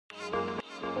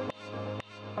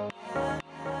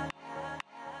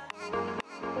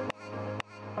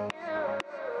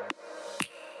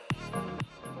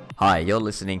Hi, you're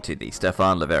listening to the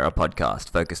Stefan Livera podcast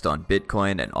focused on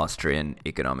Bitcoin and Austrian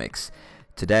economics.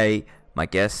 Today, my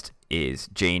guest is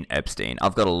Gene Epstein.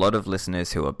 I've got a lot of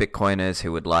listeners who are Bitcoiners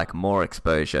who would like more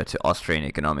exposure to Austrian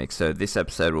economics, so this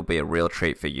episode will be a real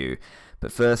treat for you.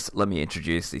 But first, let me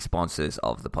introduce the sponsors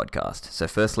of the podcast. So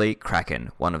firstly,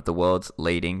 Kraken, one of the world's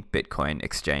leading Bitcoin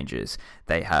exchanges.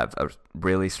 They have a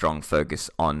really strong focus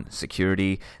on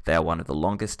security. They are one of the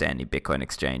longest standing Bitcoin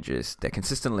exchanges. They're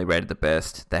consistently rated the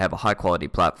best. They have a high quality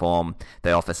platform.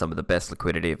 They offer some of the best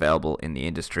liquidity available in the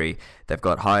industry. They've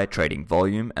got high trading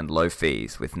volume and low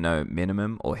fees with no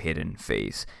minimum or hidden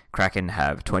fees. Kraken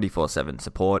have 24/7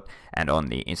 support, and on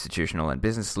the institutional and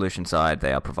business solution side,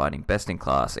 they are providing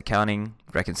best-in-class accounting,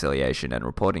 reconciliation, and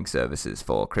reporting services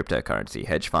for cryptocurrency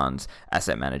hedge funds,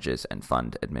 asset managers, and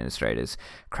fund administrators.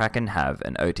 Kraken have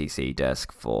an OTC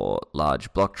desk for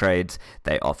large block trades.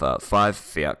 They offer 5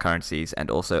 fiat currencies and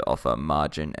also offer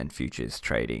margin and futures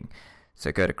trading.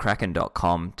 So go to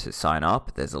kraken.com to sign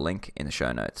up. There's a link in the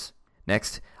show notes.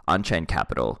 Next, Unchained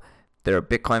Capital. They're a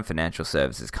Bitcoin financial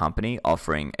services company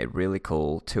offering a really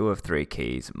cool 2 of 3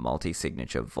 keys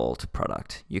multi-signature vault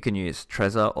product. You can use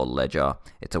Trezor or Ledger.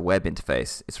 It's a web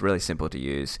interface. It's really simple to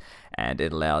use, and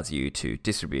it allows you to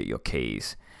distribute your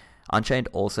keys. Unchained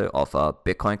also offer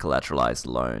Bitcoin collateralized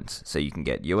loans, so you can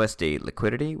get USD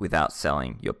liquidity without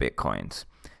selling your Bitcoins.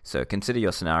 So consider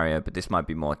your scenario, but this might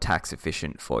be more tax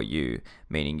efficient for you,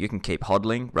 meaning you can keep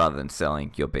hodling rather than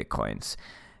selling your Bitcoins.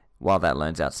 While that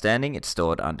loan's outstanding, it's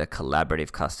stored under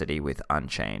collaborative custody with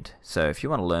Unchained. So if you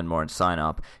want to learn more and sign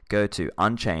up, go to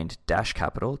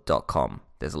unchained-capital.com.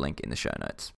 There's a link in the show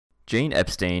notes. Gene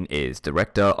Epstein is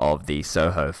director of the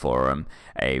Soho Forum,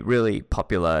 a really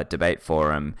popular debate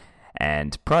forum,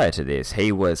 and prior to this,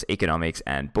 he was economics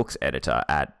and books editor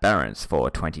at Barron's for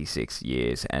 26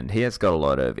 years, and he has got a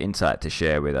lot of insight to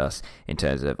share with us in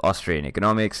terms of Austrian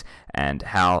economics and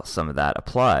how some of that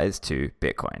applies to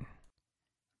Bitcoin.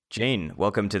 Gene,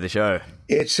 welcome to the show.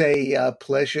 It's a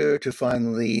pleasure to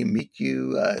finally meet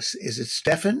you. Is it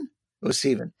Stefan or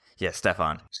Stephen? Yes,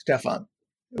 Stefan. Stefan.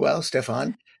 Well,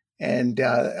 Stefan. And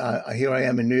here I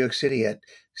am in New York City at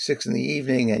 6 in the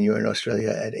evening, and you're in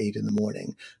Australia at 8 in the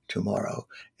morning tomorrow.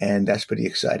 And that's pretty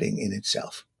exciting in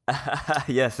itself.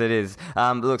 Yes, it is.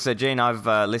 Look, so Gene, I've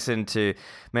listened to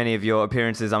many of your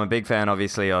appearances. I'm a big fan,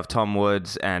 obviously, of Tom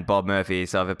Woods and Bob Murphy.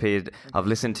 So I've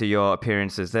listened to your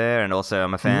appearances there, and also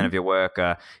I'm a fan of your work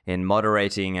in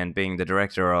moderating and being the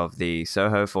director of the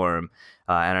Soho Forum.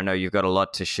 And I know you've got a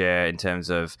lot to share in terms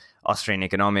of Austrian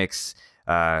economics.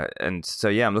 And so,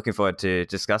 yeah, I'm looking forward to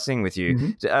discussing with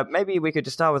you. Maybe we could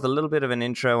just start with a little bit of an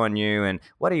intro on you and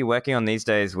what are you working on these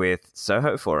days with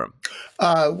Soho Forum?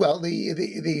 Well,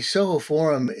 the Soho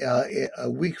Forum, a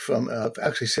week from,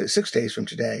 actually 6 days from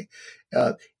today,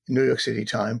 New York City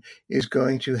time, is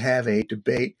going to have a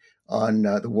debate on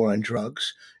the war on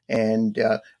drugs. And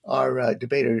our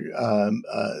debater,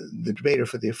 the debater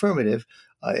for the affirmative,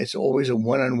 it's always a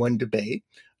one-on-one debate.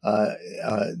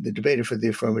 The debater for the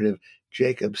affirmative,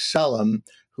 Jacob Sullum,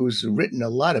 who's written a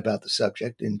lot about the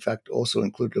subject, in fact, also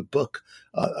included a book,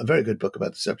 a very good book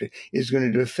about the subject, is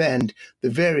going to defend the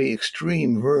very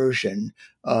extreme version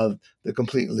of the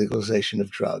complete legalization of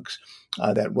drugs,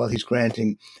 that while he's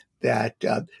granting that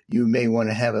you may want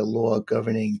to have a law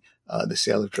governing the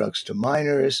sale of drugs to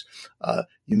minors,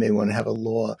 you may want to have a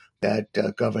law that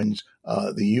governs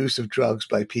the use of drugs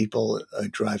by people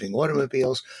driving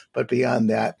automobiles, but beyond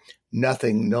that,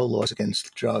 nothing, no laws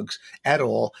against drugs at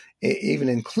all, even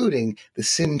including the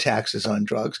sin taxes on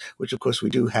drugs, which of course we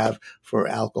do have for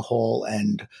alcohol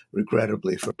and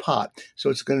regrettably for pot. So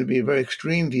it's going to be a very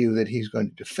extreme view that he's going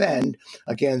to defend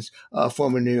against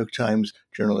former New York Times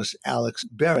journalist Alex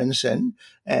Berenson.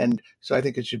 And so I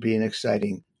think it should be an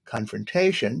exciting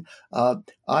confrontation.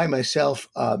 I myself,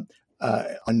 on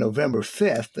November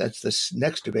 5th, that's the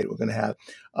next debate we're going to have,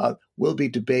 will be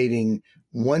debating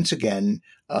once again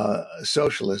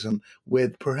socialism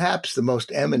with perhaps the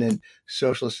most eminent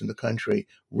socialist in the country,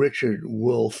 Richard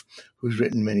Wolff, who's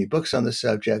written many books on the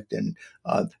subject and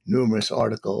numerous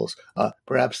articles,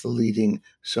 perhaps the leading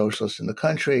socialist in the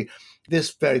country.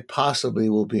 This very possibly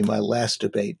will be my last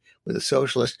debate with a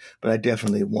socialist, but I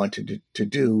definitely wanted to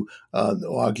do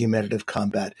argumentative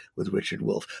combat with Richard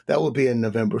Wolff. That will be on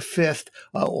November 5th,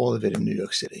 all of it in New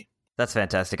York City. That's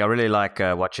fantastic. I really like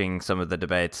watching some of the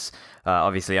debates.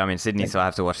 Obviously, I'm in Sydney, so I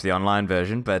have to watch the online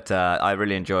version, but I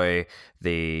really enjoy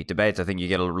the debates. I think you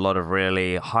get a lot of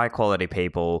really high-quality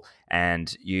people,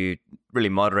 and you really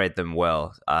moderate them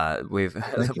well.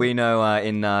 We know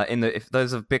if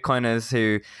those of Bitcoiners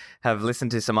who have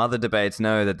listened to some other debates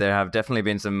know that there have definitely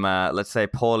been some let's say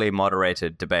poorly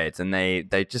moderated debates, and they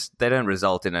don't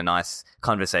result in a nice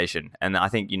conversation. And I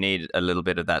think you need a little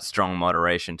bit of that strong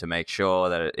moderation to make sure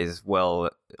that it is well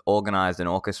organized and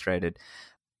orchestrated.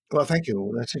 Well, thank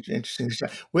you. That's interesting.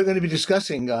 We're going to be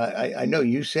discussing. I know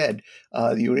you said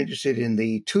you were interested in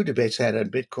the two debates I had on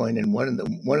Bitcoin, and one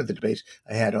of the debates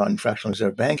I had on fractional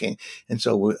reserve banking. And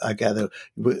so I gather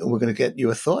we're going to get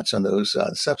your thoughts on those,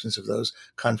 the substance of those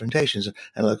confrontations, and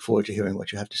I look forward to hearing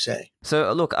what you have to say.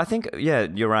 So, look, I think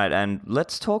you're right, and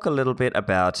let's talk a little bit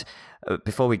about.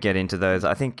 Before we get into those,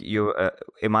 I think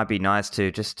it might be nice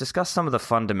to just discuss some of the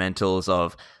fundamentals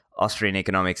of Austrian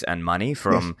economics and money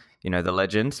from the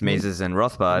legends Mises and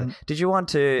Rothbard. Mm-hmm. Did you want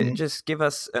to just give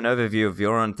us an overview of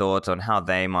your own thoughts on how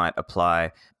they might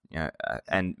apply,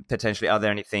 and potentially are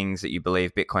there any things that you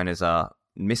believe Bitcoiners are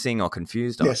missing or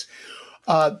confused on? Yes.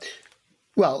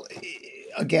 Well,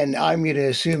 again, I'm going to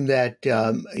assume that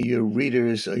your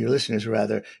readers, or your listeners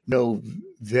rather, know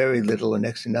very little or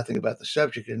next to nothing about the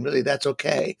subject, and really that's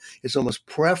okay. It's almost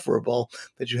preferable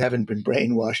that you haven't been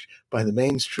brainwashed by the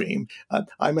mainstream.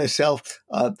 I myself,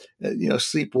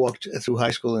 sleepwalked through high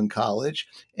school and college,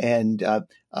 and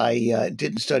I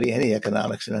didn't study any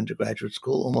economics in undergraduate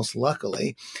school, almost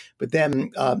luckily. But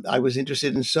then I was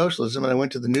interested in socialism, and I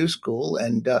went to the New School,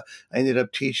 and I ended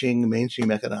up teaching mainstream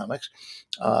economics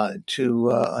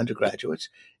to undergraduates.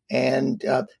 And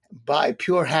by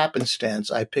pure happenstance,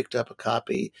 I picked up a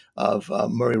copy of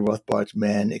Murray Rothbard's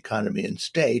Man, Economy, and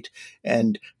State,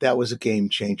 and that was a game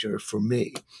changer for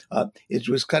me. It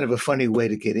was kind of a funny way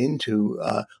to get into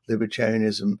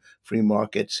libertarianism, free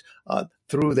markets,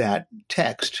 through that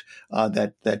text,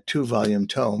 that 2-volume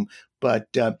tome.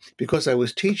 But because I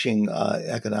was teaching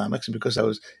economics, and because I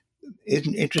was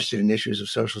interested in issues of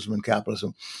socialism and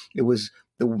capitalism, it was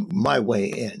my way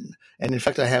in. And in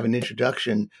fact, I have an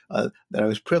introduction that I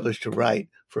was privileged to write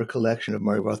for a collection of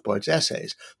Murray Rothbard's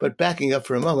essays. But backing up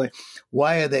for a moment,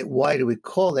 why do we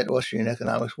call that Austrian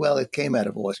economics? Well, it came out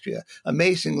of Austria,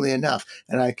 amazingly enough,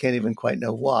 and I can't even quite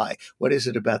know why. What is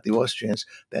it about the Austrians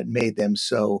that made them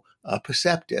so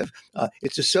perceptive?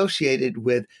 It's associated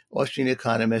with Austrian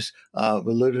economist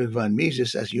Ludwig von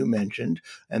Mises, as you mentioned,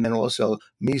 and then also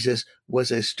Mises was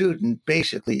a student,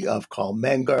 basically, of Karl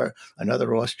Menger,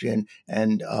 another Austrian,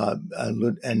 and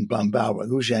Baum-Bauer,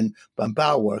 Eugen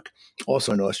Baum-Bauer,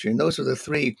 also an Austrian. Those are the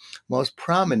three most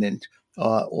prominent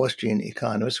Austrian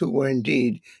economists who were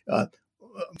indeed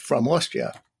from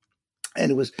Austria.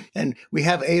 And we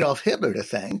have Adolf Hitler to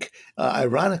thank,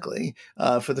 ironically,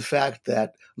 for the fact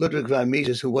that Ludwig von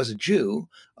Mises, who was a Jew,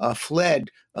 fled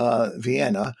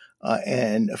Vienna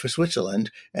and for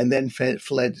Switzerland, and then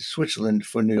fled Switzerland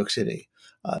for New York City,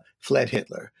 fled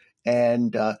Hitler.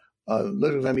 And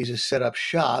Ludwig von Mises set up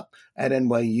shop at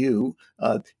NYU,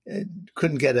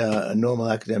 couldn't get a normal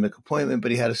academic appointment,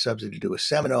 but he had a subsidy to do a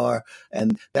seminar,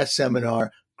 and that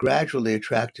seminar gradually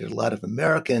attracted a lot of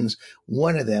Americans.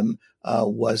 One of them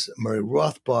was Murray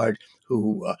Rothbard,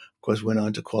 who, of course, went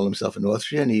on to call himself an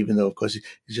Austrian, even though, of course,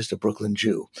 he's just a Brooklyn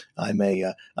Jew. I'm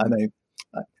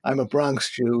a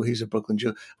Bronx Jew. He's a Brooklyn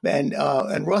Jew, and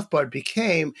Rothbard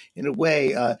became, in a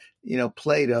way,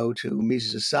 Plato to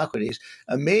Mises' Socrates.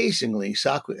 Amazingly,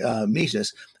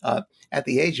 Mises, at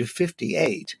the age of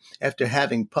 58, after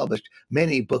having published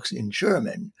many books in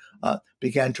German,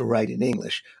 began to write in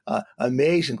English.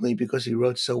 Amazingly, because he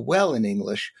wrote so well in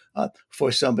English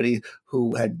for somebody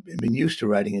who had been used to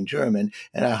writing in German.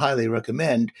 And I highly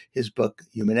recommend his book,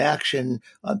 Human Action,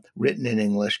 written in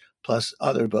English, plus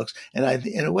other books. And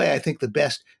in a way, I think the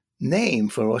best name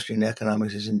for Austrian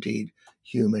economics is indeed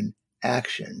Human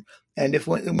Action. And if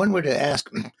one were to ask,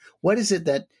 what is it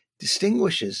that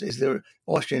distinguishes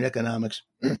Austrian economics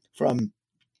from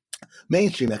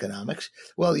mainstream economics?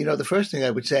 Well, the first thing I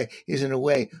would say is, in a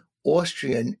way,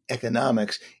 Austrian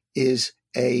economics is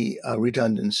a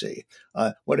redundancy.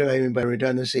 What do I mean by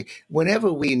redundancy?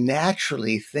 Whenever we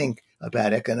naturally think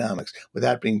about economics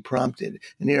without being prompted,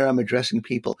 and here I'm addressing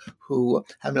people who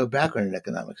have no background in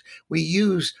economics, we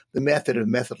use the method of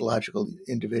methodological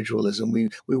individualism. We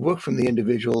work from the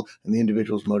individual and the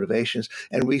individual's motivations,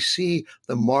 and we see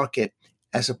the market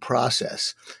as a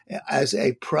process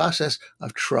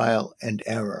of trial and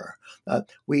error.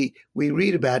 We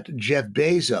read about Jeff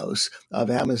Bezos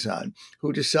of Amazon,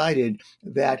 who decided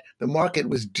that the market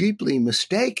was deeply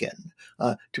mistaken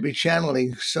to be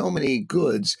channeling so many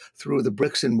goods through the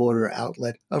bricks and mortar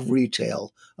outlet of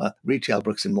retail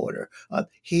bricks and mortar.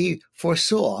 He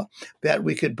foresaw that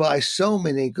we could buy so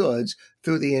many goods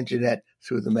through the internet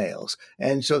through the mails.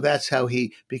 And so that's how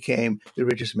he became the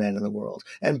richest man in the world.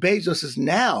 And Bezos is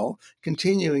now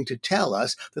continuing to tell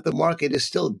us that the market is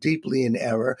still deeply in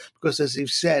error because, as he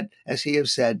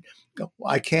has said,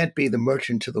 I can't be the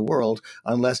merchant to the world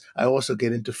unless I also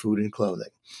get into food and clothing.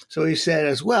 So he said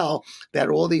as well that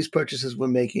all these purchases we're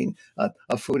making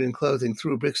of food and clothing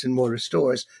through bricks and mortar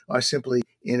stores are simply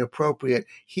inappropriate.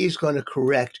 He's going to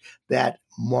correct that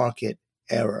market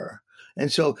error. And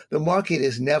so the market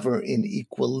is never in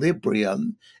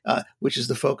equilibrium, which is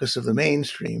the focus of the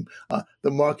mainstream.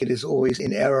 The market is always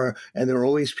in error, and there are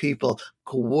always people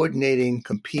coordinating,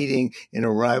 competing in a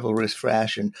rivalrous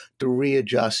fashion to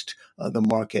readjust the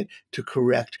market to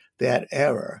correct that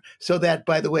error. So that,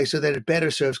 by the way, so that it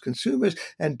better serves consumers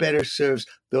and better serves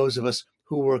those of us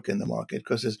who work in the market.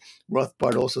 Because as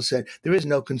Rothbard also said, there is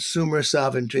no consumer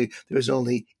sovereignty, there is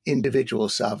only individual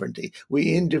sovereignty.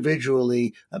 We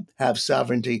individually have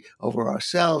sovereignty over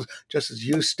ourselves, just as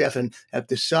you, Stefan, have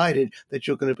decided that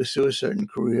you're going to pursue a certain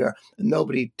career. And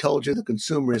nobody told you the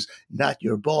consumer is not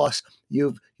your boss.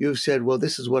 You've said, well,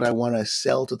 this is what I want to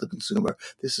sell to the consumer.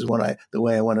 This is the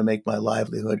way I want to make my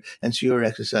livelihood. And so you're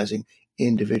exercising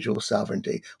individual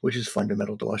sovereignty, which is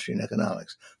fundamental to Austrian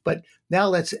economics. But now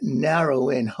let's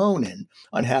hone in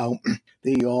on how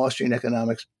the Austrian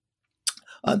economics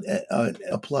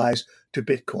applies to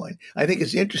Bitcoin. I think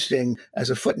it's interesting as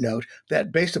a footnote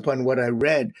that based upon what I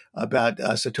read about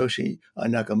Satoshi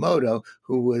Nakamoto,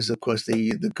 who was, of course,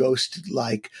 the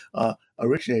ghost-like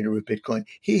originator of Bitcoin,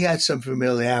 he had some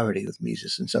familiarity with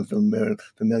Mises and some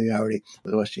familiarity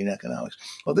with Austrian economics.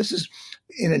 Well, this is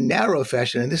in a narrow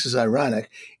fashion, and this is ironic.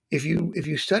 If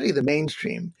you study the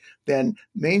mainstream, then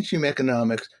mainstream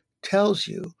economics tells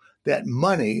you that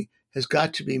money has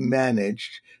got to be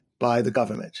managed by the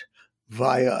government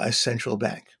via a central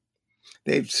bank.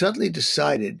 They've suddenly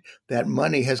decided that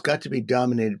money has got to be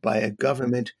dominated by a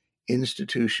government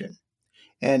institution.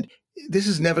 And this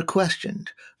is never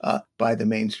questioned by the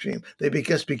mainstream. They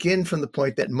just begin from the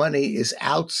point that money is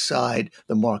outside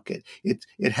the market.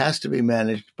 It has to be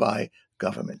managed by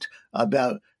government.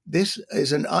 This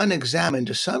is an unexamined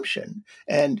assumption.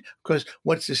 And of course,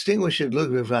 what's distinguished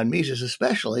Ludwig von Mises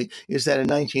especially is that in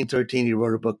 1913, he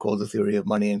wrote a book called The Theory of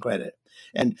Money and Credit,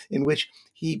 and in which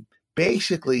he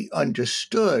basically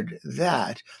understood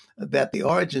that the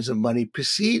origins of money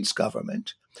precedes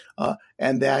government,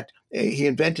 and that he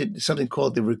invented something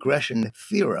called the regression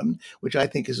theorem, which I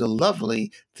think is a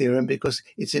lovely theorem because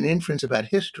it's an inference about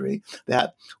history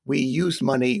that we use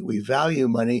money, we value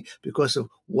money because of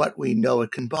what we know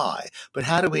it can buy. But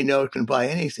how do we know it can buy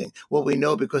anything? Well, we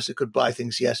know because it could buy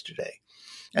things yesterday.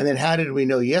 And then how did we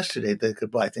know yesterday that it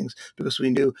could buy things? Because we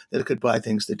knew that it could buy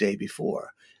things the day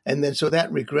before. And then so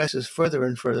that regresses further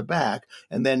and further back.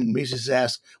 And then Mises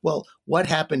asks, well, what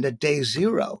happened at day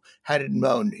zero? How did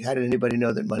anybody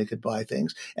know that money could buy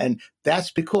things? And that's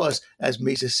because, as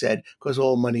Mises said, because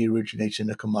all money originates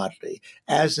in a commodity,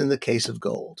 as in the case of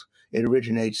gold. It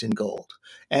originates in gold.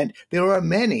 And there are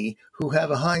many who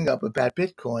have a hang up about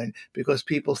Bitcoin because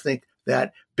people think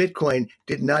that Bitcoin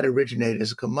did not originate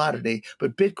as a commodity,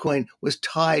 but Bitcoin was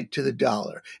tied to the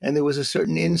dollar. And there was a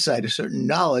certain insight, a certain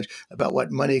knowledge about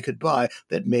what money could buy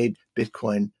that made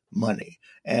Bitcoin money.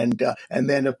 And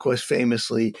then, of course,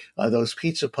 famously, those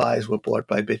pizza pies were bought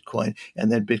by Bitcoin,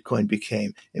 and then Bitcoin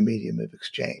became a medium of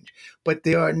exchange. But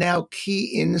there are now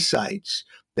key insights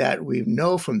that we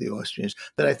know from the Austrians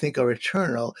that I think are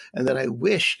eternal and that I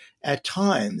wish at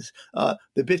times the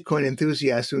Bitcoin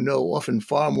enthusiasts who know often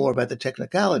far more about the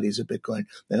technicalities of Bitcoin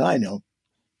than I know,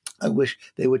 I wish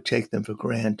they would take them for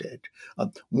granted.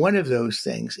 One of those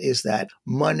things is that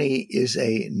money is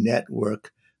a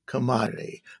network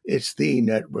commodity. It's the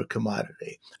network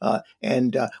commodity.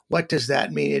 And what does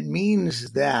that mean? It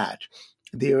means that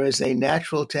there is a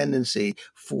natural tendency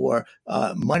for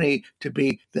money to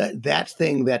be that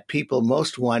thing that people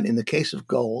most want. In the case of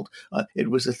gold,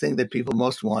 it was the thing that people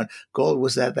most want. Gold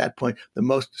was at that point the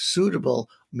most suitable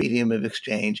medium of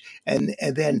exchange. And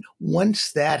then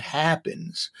once that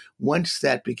happens, once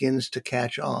that begins to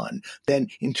catch on, then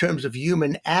in terms of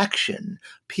human action,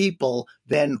 people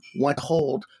then want to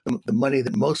hold the money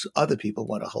that most other people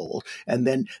want to hold. And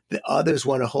then the others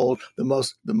want to hold the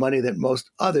money that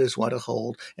most others want to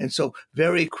hold. And so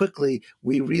very quickly,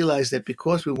 we realize that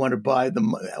because we want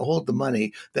to hold the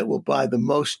money that will buy the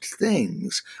most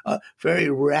things, very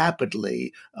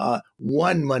rapidly,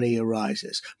 one money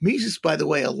arises. Mises, by the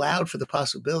way, allowed for the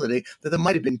possibility that there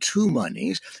might have been two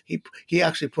monies. He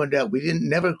actually pointed out we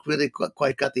never really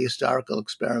quite got the historical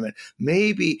experiment.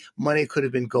 Maybe money could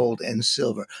have been gold and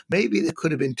silver. Maybe there could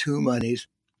have been two monies.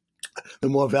 The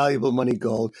more valuable money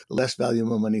gold, the less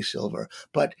valuable money silver.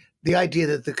 But the idea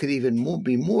that there could even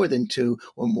be more than two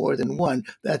or more than one,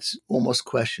 that's almost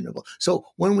questionable. So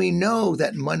when we know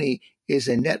that money is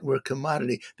a network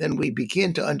commodity, then we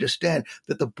begin to understand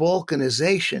that the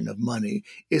balkanization of money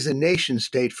is a nation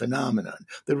state phenomenon.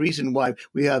 The reason why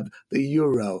we have the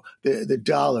euro, the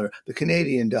dollar, the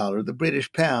Canadian dollar, the British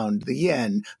pound, the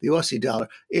yen, the Aussie dollar,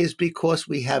 is because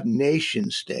we have nation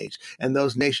states. And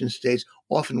those nation states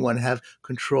often want to have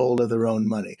control of their own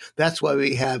money. That's why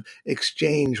we have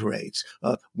exchange rates,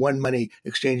 one money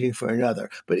exchanging for another.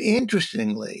 But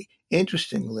interestingly,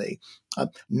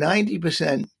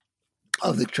 90%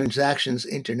 of the transactions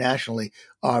internationally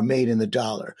are made in the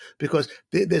dollar because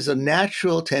there's a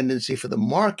natural tendency for the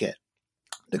market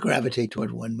to gravitate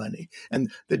toward one money.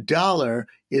 And the dollar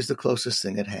is the closest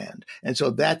thing at hand. And so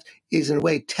that is in a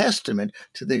way testament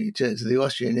to the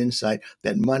Austrian insight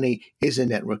that money is a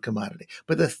network commodity.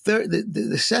 But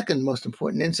the second most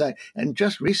important insight, and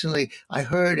just recently I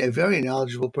heard a very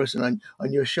knowledgeable person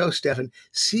on your show, Stefan,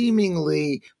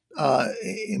 seemingly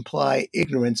imply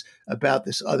ignorance about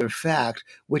this other fact,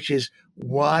 which is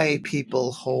why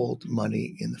people hold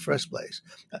money in the first place.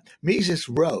 Mises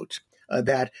wrote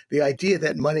that the idea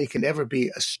that money can ever be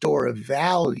a store of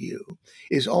value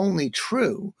is only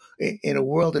true in a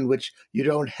world in which you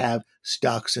don't have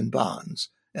stocks and bonds,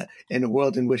 in a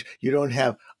world in which you don't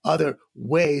have other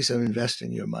ways of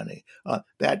investing your money.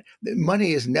 That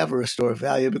money is never a store of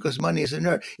value because money is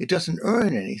inert. It doesn't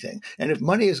earn anything. And if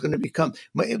money is going to become,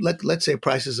 let's say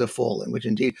prices are falling, which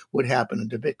indeed would happen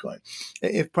under Bitcoin.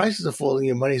 If prices are falling,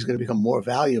 your money is going to become more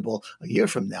valuable a year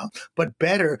from now, but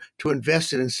better to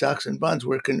invest it in stocks and bonds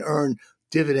where it can earn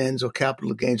dividends or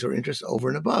capital gains or interest over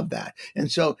and above that.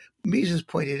 And so Mises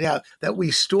pointed out that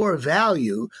we store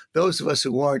value, those of us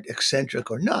who aren't eccentric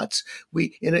or nuts,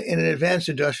 we in an advanced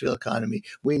industrial economy,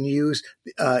 we use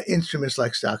instruments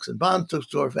like stocks and bonds to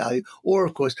store value, or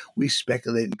of course, we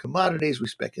speculate in commodities, we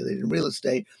speculate in real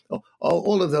estate.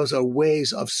 All of those are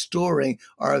ways of storing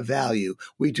our value.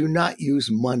 We do not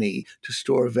use money to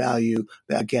store value.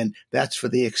 Again, that's for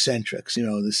the eccentrics,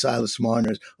 the Silas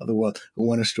Marners of the world who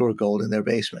want to store gold in their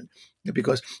basement,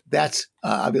 because that's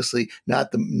obviously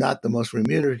not the most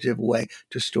remunerative way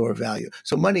to store value.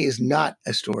 So money is not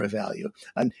a store of value.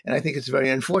 And I think it's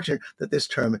very unfortunate that this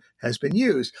term has been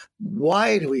used.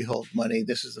 Why do we hold money?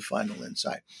 This is the final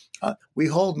insight. We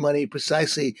hold money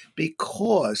precisely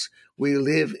because we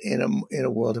live in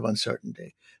a world of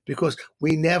uncertainty, because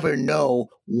we never know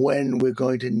when we're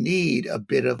going to need a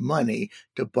bit of money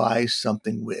to buy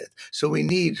something with. So we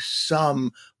need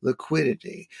some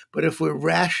liquidity. But if we're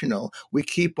rational, we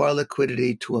keep our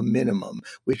liquidity to a minimum.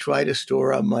 We try to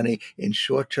store our money in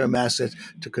short-term assets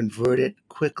to convert it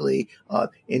quickly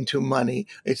into money.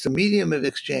 It's the medium of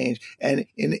exchange. And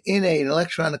in an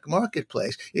electronic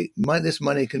marketplace, this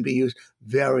money can be used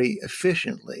very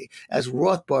efficiently. As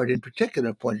Rothbard in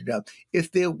particular pointed out,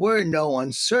 if there were no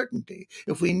uncertainty,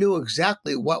 if we knew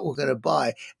exactly what we're going to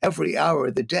buy every hour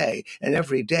of the day and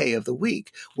every day of the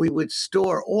week, we would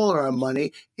store all our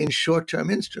money in short-term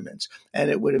instruments,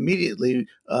 and it would immediately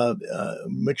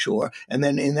mature. And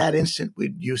then in that instant,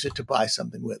 we'd use it to buy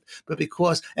something with.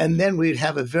 And then we'd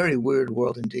have a very weird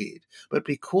world indeed. But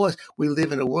because we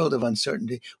live in a world of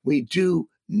uncertainty, we do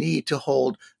need to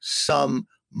hold some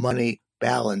money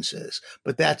balances.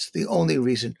 But that's the only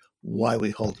reason why we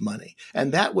hold money.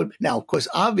 And that would, now, of course,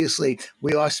 obviously,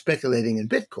 we are speculating in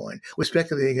Bitcoin. We're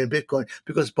speculating in Bitcoin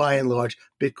because by and large,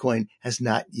 Bitcoin has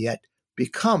not yet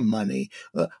become money.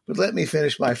 But let me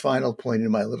finish my final point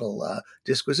in my little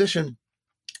disquisition.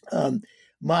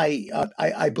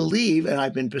 I believe, and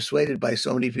I've been persuaded by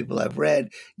so many people I've read,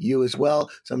 you as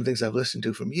well, some things I've listened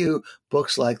to from you,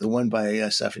 books like the one by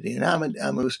Saifedean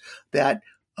Ammous, that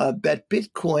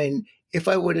Bitcoin, if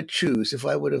I were to choose, if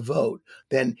I were to vote,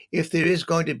 then if there is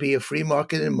going to be a free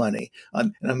market in money,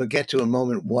 and I'm going to get to in a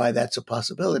moment why that's a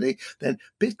possibility, then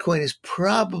Bitcoin is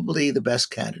probably the best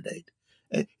candidate.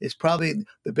 It's probably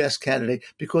the best candidate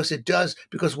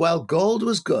because while gold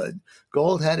was good,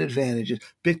 gold had advantages,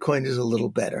 Bitcoin is a little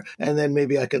better. And then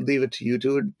maybe I could leave it to you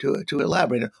to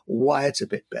elaborate on why it's a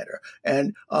bit better.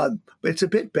 And it's a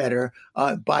bit better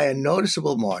by a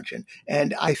noticeable margin.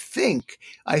 And I think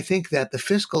that the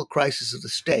fiscal crisis of the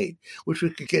state, which we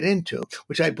could get into,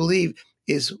 which I believe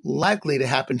is likely to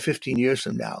happen 15 years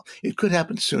from now. It could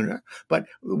happen sooner, but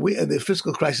the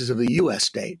fiscal crisis of the U.S.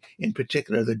 state, in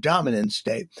particular, the dominant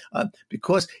state,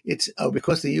 because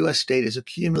the U.S. state is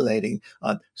accumulating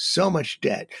so much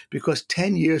debt, because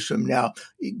 10 years from now,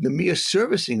 the mere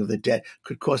servicing of the debt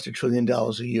could cost $1 trillion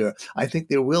a year. I think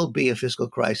there will be a fiscal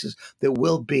crisis. There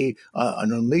will be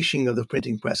an unleashing of the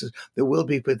printing presses. There will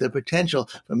be the potential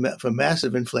for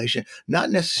massive inflation,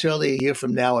 not necessarily a year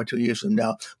from now or 2 years from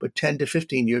now, but 10 to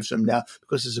 15 years from now,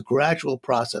 because it's a gradual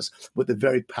process with a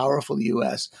very powerful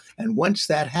U.S. And once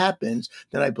that happens,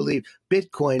 then I believe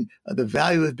Bitcoin, the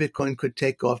value of Bitcoin could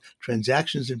take off,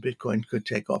 transactions in Bitcoin could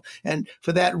take off. And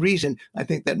for that reason, I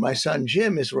think that my son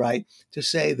Jim is right to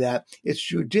say that it's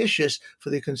judicious for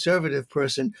the conservative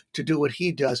person to do what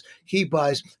he does. He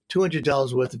buys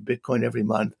 $200 worth of Bitcoin every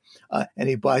month, and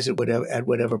he buys it at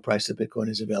whatever price the Bitcoin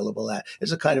is available at.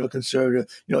 It's a kind of a conservative,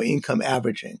 income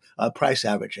averaging, price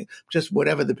averaging. Just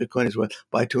whatever the Bitcoin is worth,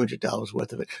 buy $200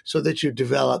 worth of it, so that you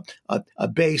develop a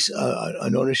base,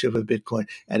 an ownership of Bitcoin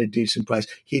at a decent price.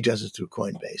 He does it through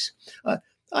Coinbase.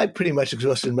 I pretty much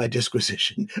exhausted my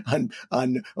disquisition on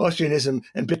Austrianism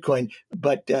and Bitcoin,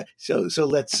 but so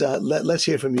let's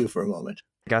hear from you for a moment.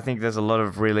 I think there's a lot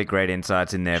of really great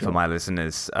insights in there for my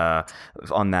listeners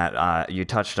on that. You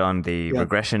touched on the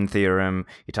regression theorem.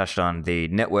 You touched on the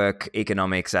network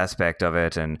economics aspect of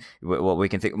it, and what we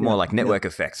can think more like network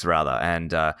effects rather.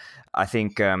 And I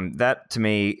think that to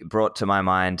me brought to my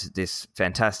mind this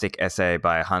fantastic essay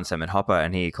by Hans-Hermann Hoppe,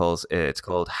 and it's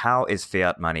called "How is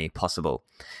Fiat Money Possible?"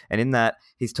 And in that,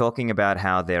 he's talking about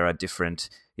how there are different,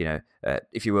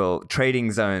 if you will,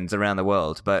 trading zones around the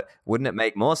world. But wouldn't it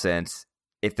make more sense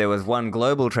if there was one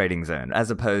global trading zone,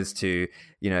 as opposed to,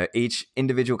 each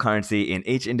individual currency in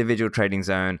each individual trading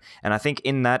zone? And I think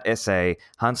in that essay,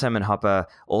 Hans-Hermann Hoppe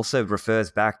also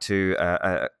refers back to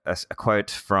a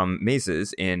quote from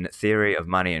Mises in Theory of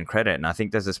Money and Credit. And I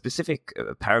think there's a specific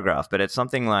paragraph, but it's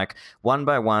something like, one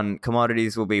by one,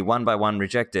 commodities will be one by one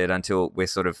rejected until we're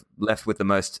sort of left with the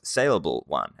most saleable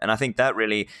one. And I think that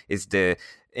really is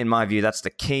in my view, that's the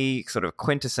key sort of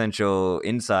quintessential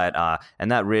insight.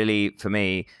 And that really, for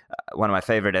me, one of my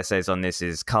favorite essays on this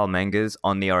is Carl Menger's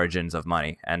On the Origins of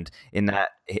Money. And in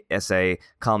that essay,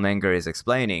 Carl Menger is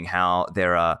explaining how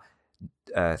there are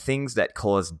things that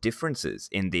cause differences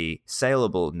in the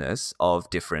salableness of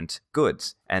different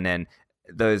goods. And then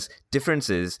those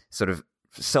differences sort of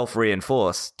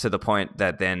self-reinforce to the point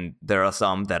that then there are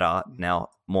some that are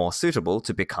now more suitable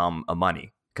to become a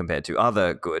money, compared to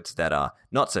other goods that are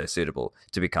not so suitable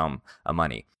to become a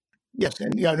money. Yes,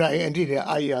 and indeed,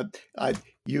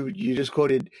 you just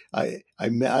quoted. I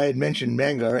had mentioned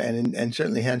Menger, and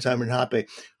certainly Hans-Hermann Hoppe,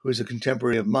 who is a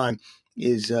contemporary of mine,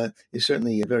 is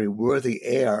certainly a very worthy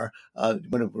heir,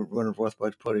 one of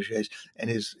Rothbard's protégés, and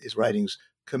his writings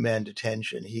command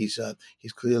attention. He's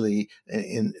clearly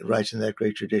writes in that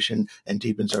great tradition and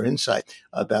deepens our insight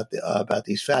about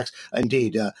these facts.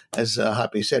 Indeed, as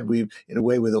Hoppe said, we've, in a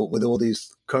way, with all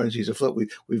these currencies afloat,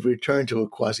 we've returned to a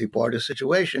quasi barter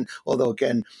situation. Although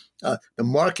again, the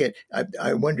market,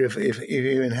 I wonder if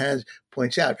even Hans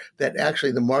points out that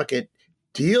actually the market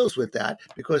deals with that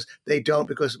because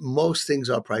most things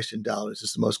are priced in dollars.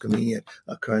 It's the most convenient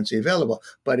currency available.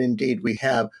 But indeed, we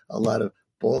have a lot of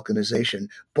balkanization,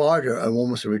 barter, and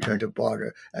almost a return to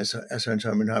barter, as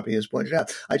Hans-Hermann Hoppe has pointed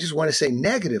out. I just want to say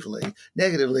negatively,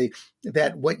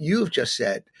 that what you've just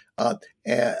said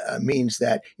means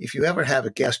that if you ever have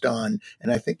a guest on,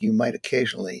 and I think you might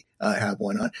occasionally have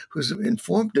one on, who's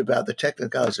informed about the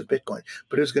technicalities of Bitcoin,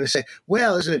 but who's going to say,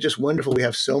 well, isn't it just wonderful we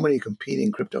have so many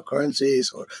competing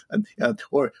cryptocurrencies, or I'll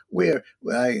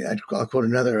quote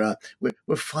another,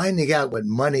 we're finding out what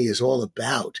money is all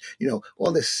about,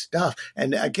 all this stuff.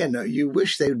 And again, you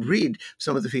wish they'd read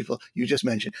some of the people you just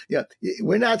mentioned.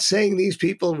 We're not saying these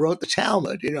people wrote the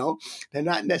Talmud, they're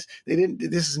not,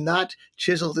 this is not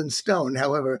chiseled in stone.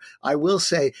 However, I will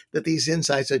say that these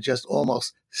insights are just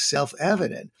almost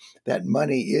self-evident that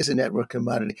money is a network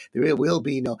commodity. There will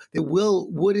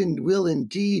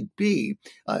indeed be,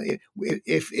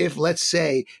 if let's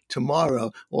say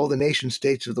tomorrow all the nation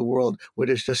states of the world were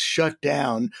to just shut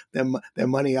down their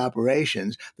money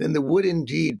operations, then there would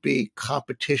indeed be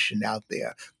competition out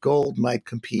there. Gold might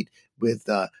compete with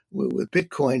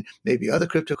Bitcoin, maybe other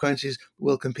cryptocurrencies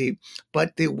will compete,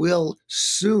 but they will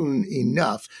soon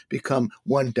enough become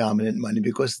one dominant money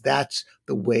because that's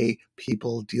the way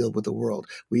people deal with the world.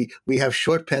 We have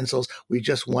short pencils. We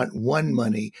just want one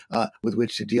money with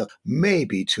which to deal,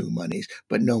 maybe two monies,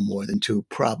 but no more than two,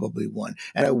 probably one.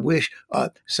 And I wish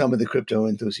some of the crypto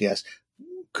enthusiasts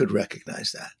could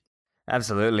recognize that.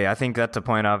 Absolutely. I think that's a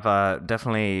point I've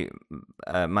definitely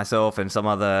myself and some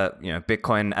other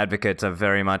Bitcoin advocates are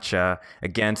very much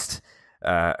against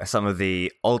some of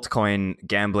the altcoin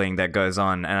gambling that goes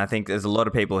on. And I think there's a lot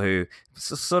of people who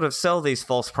sort of sell these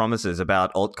false promises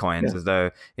about altcoins as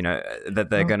though, that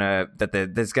they're going to,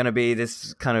 there's going to be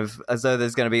this kind of, as though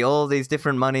there's going to be all these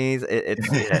different monies.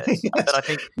 Yes. But I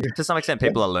think to some extent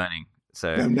people are learning.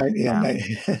 So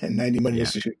 90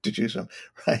 months to choose from,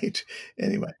 right?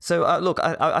 Anyway. So look,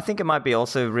 I think it might be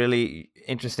also really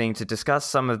interesting to discuss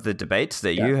some of the debates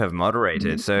that you have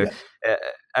moderated. So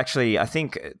actually, I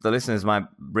think the listeners might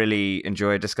really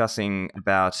enjoy discussing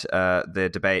about the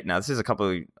debate. Now, this is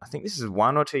I think this is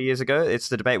 1 or 2 years ago. It's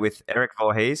the debate with Eric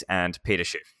Voorhees and Peter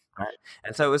Schiff. Right?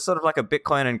 And so it was sort of like a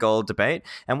Bitcoin and gold debate.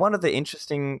 And one of the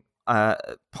interesting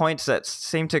points that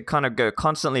seem to kind of go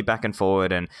constantly back and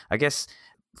forward, and I guess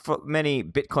for many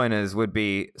Bitcoiners would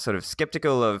be sort of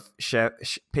skeptical of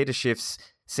Peter Schiff's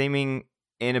seeming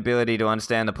inability to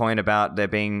understand the point about there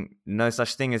being no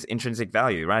such thing as intrinsic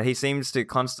value, right? He seems to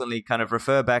constantly kind of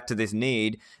refer back to this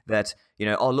need that,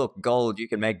 oh, look, gold, you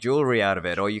can make jewelry out of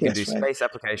it, or you can do space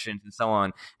applications and so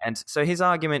on. And so his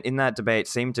argument in that debate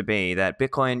seemed to be that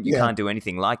Bitcoin, you can't do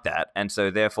anything like that. And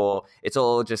so therefore, it's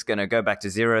all just going to go back to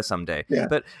zero someday. Yeah.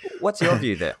 But what's your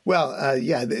view there? Well,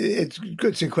 it's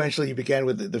good sequentially. You began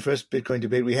with the first Bitcoin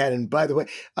debate we had. And by the way,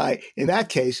 in that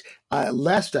case,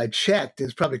 last I checked,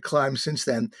 it's probably climbed since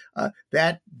then,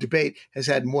 that debate has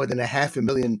had more than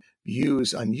 500,000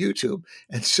 views on YouTube.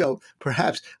 And so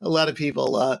perhaps a lot of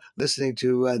people listening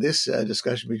to this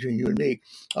discussion between you and me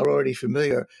are already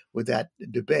familiar with that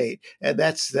debate. And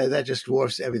that just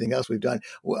dwarfs everything else we've done.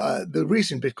 The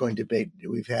recent Bitcoin debate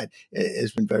we've had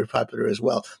has been very popular as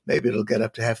well. Maybe it'll get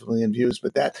up to 500,000 views,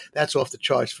 but that's off the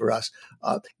charts for us.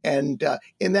 And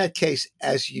in that case,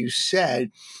 as you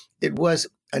said, it was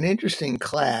an interesting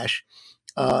clash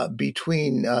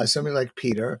between somebody like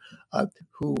Peter,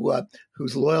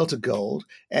 who's loyal to gold,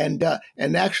 and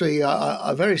actually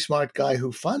a very smart guy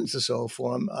who funds the Soho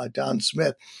Forum, Don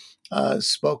Smith,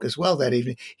 spoke as well that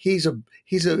evening. He's a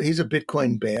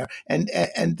Bitcoin bear,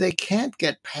 and they can't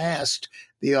get past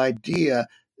the idea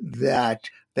that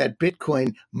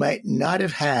Bitcoin might not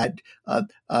have had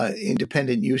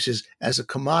independent uses as a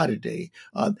commodity,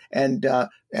 and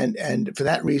for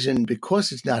that reason,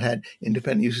 because it's not had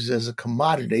independent uses as a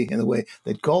commodity in the way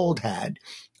that gold had,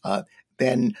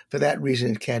 then for that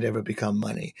reason it can't ever become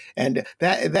money. And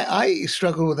that I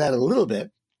struggle with that a little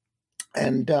bit.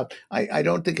 And I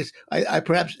don't think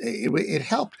perhaps it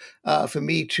helped for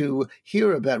me to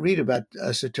read about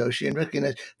Satoshi and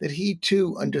recognize that he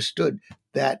too understood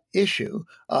that issue.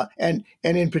 And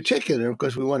in particular, of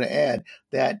course, we want to add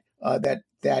that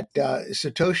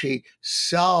Satoshi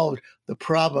solved the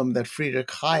problem that Friedrich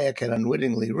Hayek had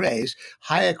unwittingly raised.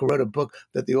 Hayek wrote a book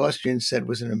that the Austrians said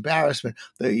was an embarrassment,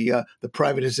 the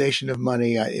privatization of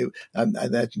money.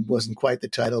 That wasn't quite the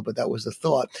title, but that was the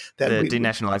thought. That the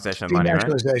denationalization of money, right?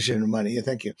 Denationalization of money. Yeah,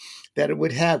 thank you. That it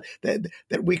would have that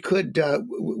we could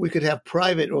have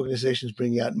private organizations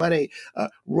bringing out money.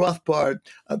 Rothbard,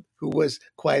 who was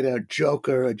quite a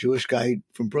joker, a Jewish guy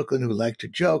from Brooklyn who liked to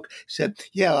joke, said,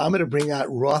 "Yeah, I'm going to bring out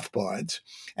Rothbards,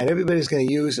 and everybody's going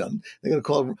to use them. I'm going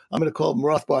to call them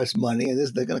Rothbard's money, and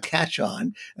they're going to catch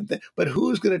on. But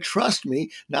who's going to trust me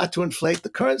not to inflate the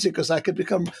currency? Because I could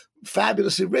become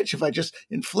fabulously rich if I just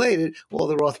inflated all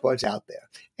the Rothbards out there."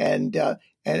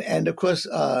 And of course,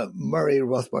 Murray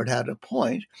Rothbard had a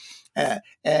point.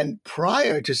 And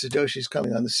prior to Satoshi's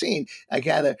coming on the scene, I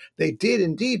gather they did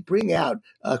indeed bring out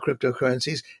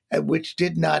cryptocurrencies which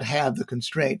did not have the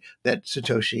constraint that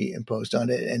Satoshi imposed on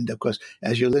it. And of course,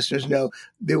 as your listeners know,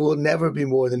 there will never be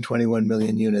more than 21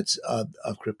 million units of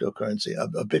cryptocurrency,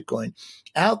 of Bitcoin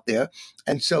out there.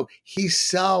 And so he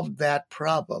solved that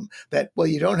problem that, well,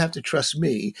 you don't have to trust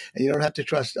me and you don't have to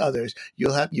trust others.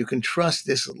 You can trust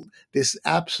this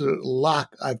absolute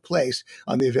lock I've placed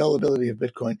on the availability of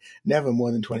Bitcoin, never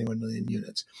more than 21 million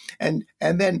units. And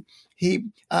then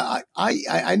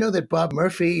I know that Bob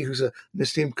Murphy, who's an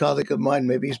esteemed colleague of mine,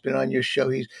 maybe he's been on your show.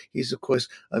 He's of course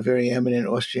a very eminent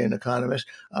Austrian economist.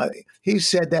 He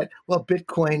said that, well,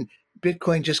 Bitcoin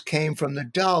just came from the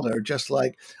dollar, just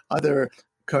like other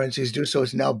currencies do. So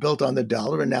it's now built on the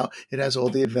dollar, and now it has all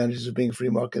the advantages of being free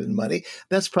market and money.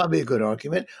 That's probably a good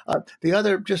argument. The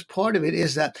other just part of it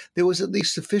is that there was at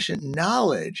least sufficient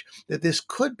knowledge that this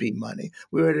could be money.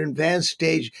 We're at an advanced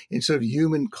stage in sort of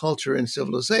human culture and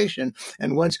civilization.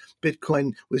 And once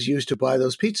Bitcoin was used to buy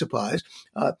those pizza pies,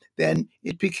 then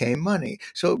it became money.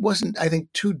 So it wasn't, I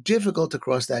think, too difficult to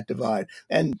cross that divide.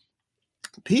 And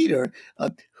Peter,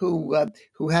 who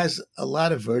has a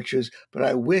lot of virtues, but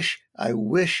I wish I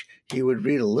wish he would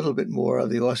read a little bit more of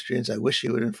the Austrians. I wish he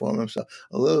would inform himself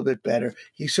a little bit better.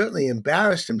 He certainly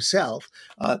embarrassed himself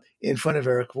in front of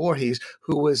Eric Voorhees,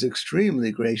 who was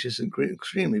extremely gracious and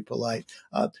extremely polite,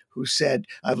 who said,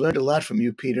 "I've learned a lot from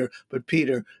you, Peter, but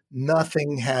Peter,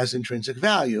 nothing has intrinsic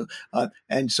value.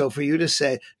 And so for you to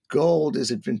say gold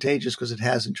is advantageous because it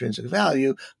has intrinsic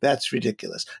value, that's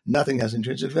ridiculous. Nothing has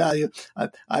intrinsic value."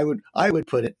 I would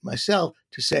put it myself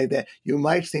to say that you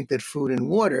might think that food and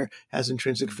water has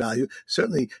intrinsic value.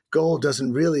 Certainly gold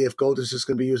doesn't really, if gold is just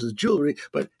going to be used as jewelry,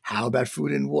 but how about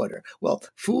food and water? Well,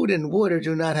 food and water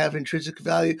do not have intrinsic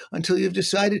value until you've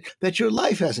decided that your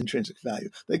life has intrinsic value,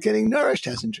 that getting nourished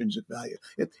has intrinsic value.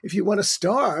 If you want to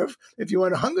starve, if you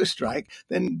want to hunger strike,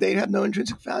 then they have no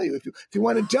intrinsic value. If you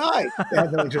want to die, they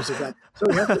have no intrinsic value. So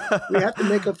we have to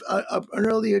make an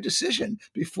earlier decision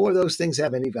before those things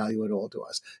have any value at all to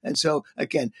us. And so,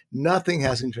 again, nothing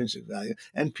has intrinsic value.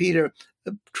 And Peter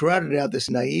trotted out this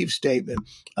naive statement,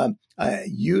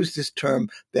 used this term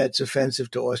that's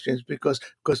offensive to Austrians because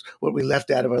what we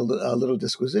left out of our little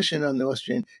disquisition on the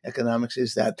Austrian economics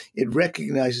is that it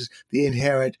recognizes the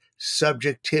inherent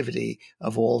subjectivity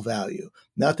of all value.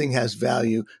 Nothing has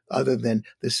value other than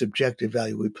the subjective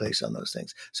value we place on those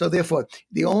things. So therefore,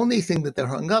 the only thing that they're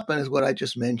hung up on is what I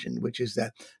just mentioned, which is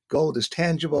that gold is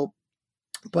tangible.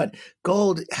 But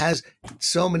gold has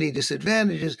so many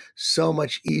disadvantages, so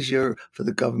much easier for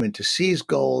the government to seize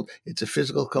gold. It's a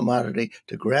physical commodity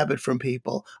to grab it from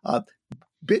people.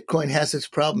 Bitcoin has its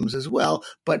problems as well,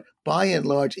 but by and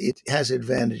large, it has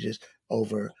advantages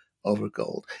over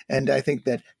gold. And I think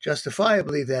that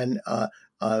justifiably then,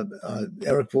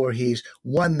 Eric Voorhees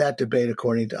won that debate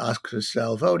according to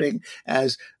Oxford-style voting,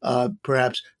 as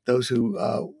perhaps those who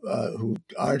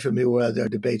aren't familiar with our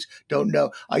debates don't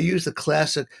know. I use the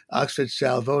classic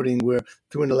Oxford-style voting where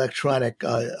through an electronic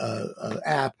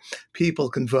app, people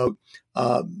can vote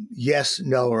yes,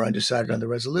 no, or undecided on the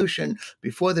resolution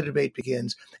before the debate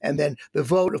begins. And then the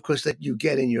vote, of course, that you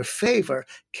get in your favor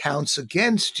counts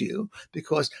against you,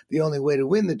 because the only way to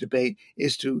win the debate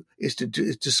is to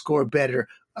score better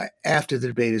after the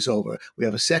debate is over. We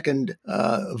have a second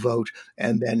vote,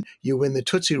 and then you win the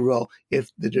Tootsie Roll if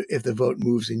the vote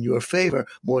moves in your favor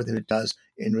more than it does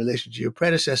in relation to your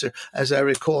predecessor. As I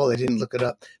recall, I didn't look it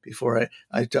up before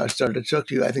I started to talk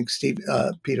to you. I think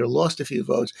Peter lost a few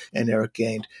votes and Eric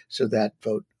gained, so that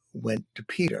vote went to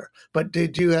Peter. But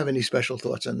did you have any special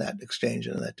thoughts on that exchange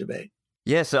and on that debate?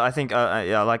 Yeah, so I think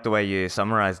I like the way you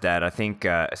summarized that. I think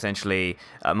essentially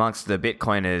amongst the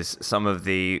Bitcoiners, some of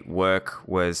the work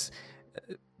was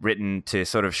written to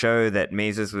sort of show that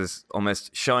Mises was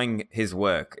almost showing his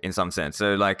work in some sense.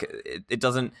 So like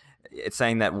it's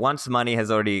saying that once money has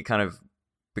already kind of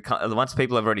become, once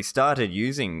people have already started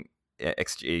using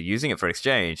it for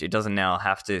exchange, it doesn't now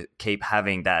have to keep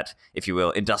having that, if you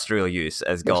will, industrial use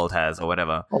as gold has or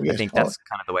whatever. Oh, yes. I think that's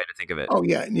kind of the way to think of it. Oh,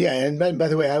 yeah. Yeah. And by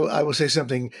the way, I will say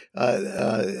something,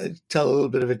 tell a little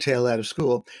bit of a tale out of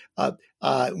school.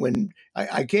 When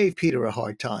I gave Peter a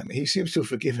hard time, he seems to have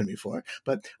forgiven me for it,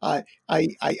 but I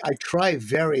try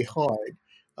very hard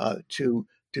to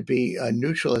be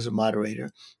neutral as a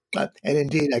moderator. And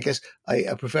indeed, I guess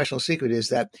a professional secret is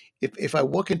that if I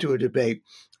walk into a debate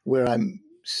where I'm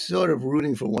sort of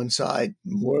rooting for one side,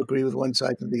 more agree with one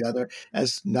side than the other,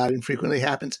 as not infrequently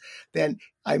happens, then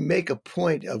I make a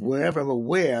point of, wherever I'm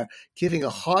aware, giving a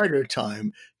harder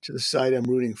time to the side I'm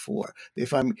rooting for.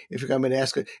 If I'm going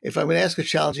to ask a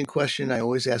challenging question, I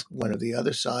always ask one of the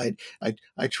other side.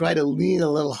 I try to lean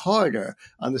a little harder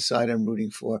on the side I'm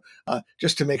rooting for,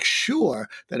 just to make sure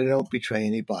that I don't betray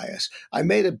any bias. I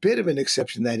made a bit of an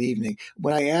exception that evening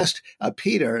when I asked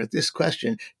Peter this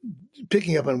question,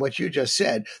 picking up on what you just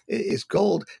said. Is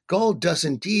gold does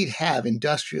indeed have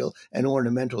industrial and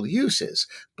ornamental uses,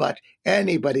 but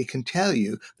anybody can tell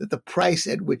you that the price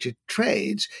at which it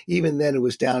trades, even then it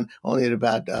was down only at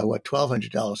about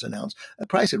 $1,200 an ounce. The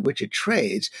price at which it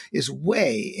trades is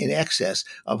way in excess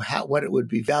of what it would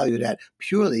be valued at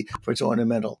purely for its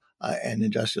ornamental and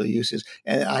industrial uses.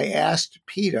 And I asked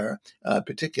Peter,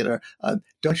 particular,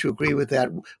 don't you agree with that?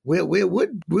 Where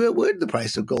would the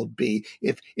price of gold be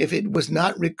if it was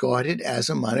not regarded as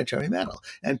a monetary metal?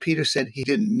 And Peter said he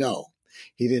didn't know.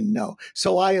 He didn't know.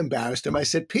 So I embarrassed him. I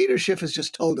said, Peter Schiff has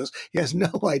just told us he has no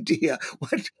idea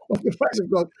what the price of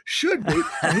gold should be.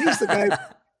 And he's the guy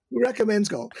who recommends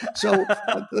gold? So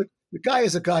the guy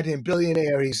is a goddamn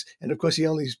billionaire. And of course,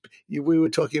 we were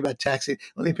talking about taxing,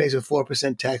 only pays a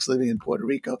 4% tax living in Puerto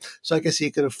Rico. So I guess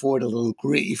he could afford a little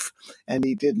grief. And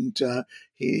he didn't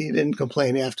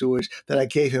complain afterwards that I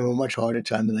gave him a much harder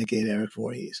time than I gave Eric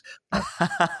Voorhees.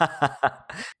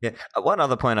 Yeah. One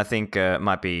other point I think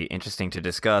might be interesting to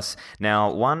discuss.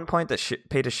 Now, one point that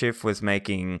Peter Schiff was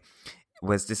making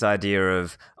was this idea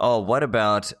of, what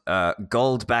about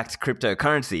gold-backed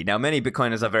cryptocurrency? Now, many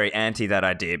Bitcoiners are very anti that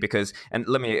idea because, and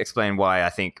let me explain why I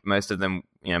think most of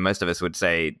us would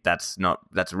say that's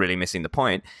really missing the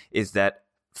point, is that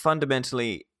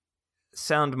fundamentally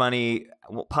sound money,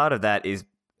 part of that is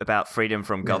about freedom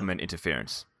from government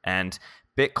interference. And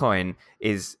Bitcoin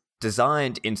is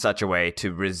designed in such a way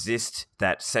to resist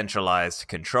that centralized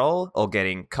control or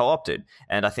getting co-opted.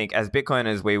 And I think as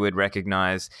Bitcoiners, we would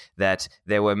recognize that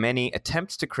there were many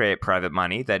attempts to create private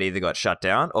money that either got shut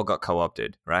down or got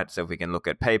co-opted, right? So if we can look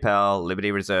at PayPal,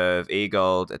 Liberty Reserve,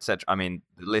 eGold, etc. I mean,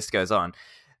 the list goes on.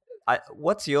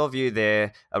 What's your view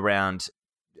there around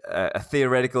a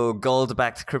theoretical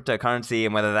gold-backed cryptocurrency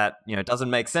and whether that doesn't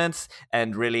make sense,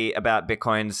 and really about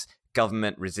Bitcoin's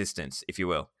government resistance, if you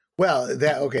will? Well,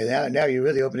 now you're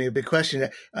really opening a big question.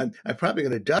 I'm probably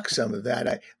going to duck some of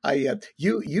that.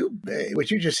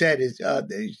 What you just said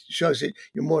shows that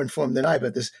you're more informed than I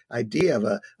about this idea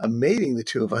of mating the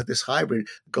two, of this hybrid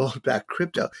gold-backed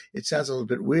crypto. It sounds a little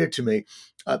bit weird to me,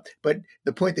 but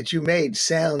the point that you made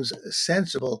sounds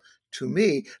sensible to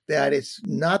me, that it's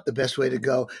not the best way to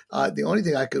go. The only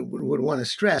thing I would want to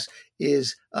stress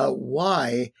is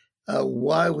why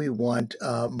we want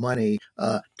money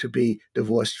to be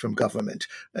divorced from government.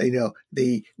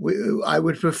 I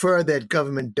would prefer that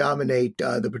government dominate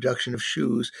the production of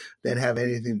shoes than have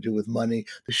anything to do with money.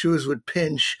 The shoes would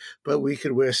pinch, but we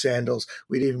could wear sandals.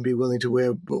 We'd even be willing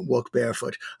to walk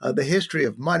barefoot. The history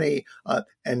of money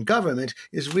and government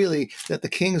is really that the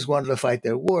kings wanted to fight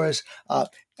their wars.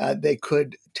 They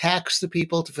could tax the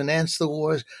people to finance the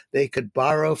wars. They could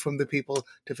borrow from the people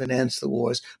to finance the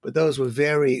wars. But those were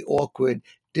very awkward,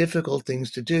 difficult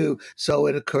things to do. So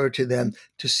it occurred to them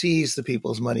to seize the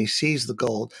people's money, seize the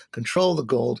gold, control the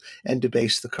gold, and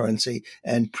debase the currency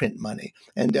and print money.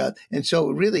 And so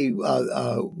really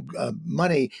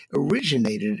money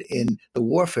originated in the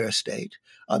warfare state.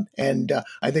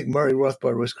 I think Murray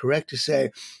Rothbard was correct to say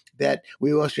that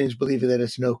we Austrians believe that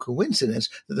it's no coincidence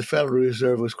that the Federal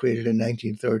Reserve was created in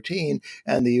 1913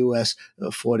 and the U.S.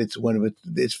 fought one of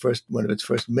its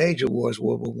first major wars,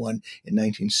 World War I, in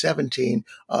 1917.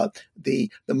 The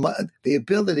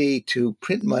ability to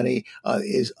print money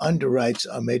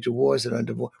underwrites major wars that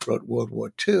underwrote World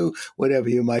War II. Whatever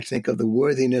you might think of the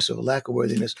worthiness or lack of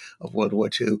worthiness of World War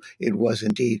II, it was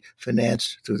indeed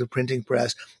financed through the printing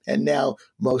press. And now,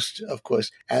 most, of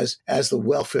course, as the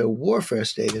welfare warfare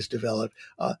state has developed,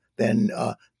 then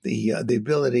the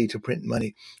ability to print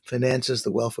money finances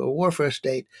the welfare warfare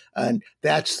state. And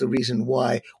that's the reason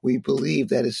why we believe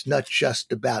that it's not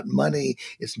just about money.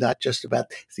 It's not just about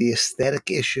the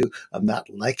aesthetic issue of not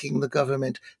liking the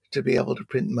government to be able to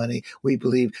print money. We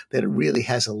believe that it really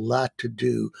has a lot to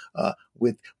do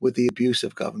with the abuse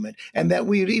of government, and that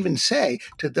we would even say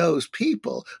to those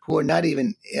people who are not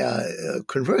even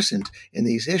conversant in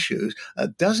these issues,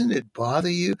 doesn't it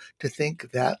bother you to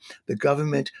think that the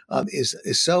government is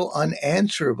so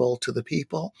unanswerable to the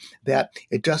people that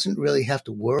it doesn't really have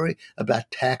to worry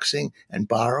about taxing and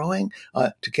borrowing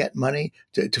to get money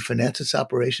to finance its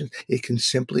operations? It can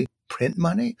simply print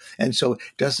money. And so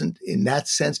in that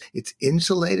sense, it's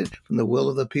insulated from the will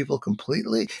of the people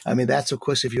completely. I mean, that's, of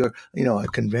course, if you're, a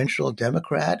conventional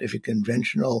Democrat, if you're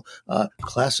conventional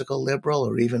classical liberal,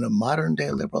 or even a modern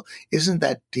day liberal, isn't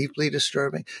that deeply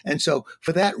disturbing? And so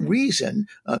for that reason,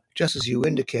 just as you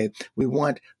indicate, we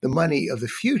want the money of the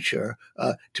future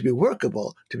to be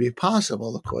workable, to be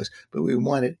possible, of course, but we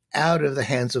want it out of the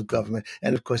hands of government.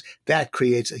 And of course, that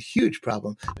creates a huge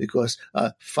problem because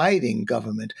fighting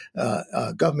government's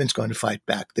going to fight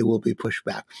back. There will be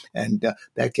pushback. And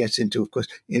that gets into, of course,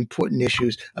 important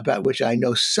issues about which I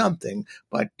know something,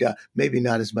 but maybe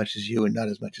not as much as you and not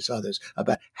as much as others,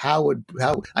 about how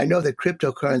I know that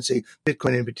cryptocurrency,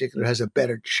 Bitcoin in particular, has a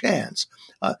better chance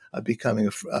of becoming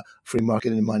a free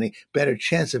market in money, better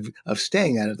chance of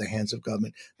staying out of the hands of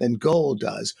government than gold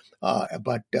does.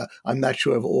 But I'm not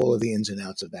sure of all of the ins and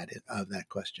outs of that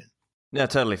question. Yeah,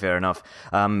 totally fair enough.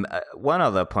 One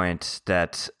other point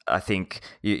that I think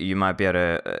you might be able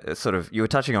to you were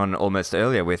touching on almost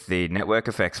earlier with the network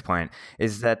effects point,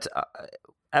 is that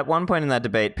at one point in that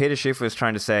debate, Peter Schiff was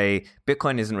trying to say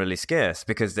Bitcoin isn't really scarce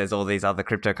because there's all these other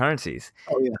cryptocurrencies.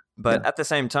 Oh, yeah. But at the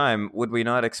same time, would we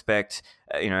not expect,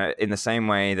 in the same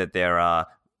way that there are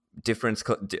differences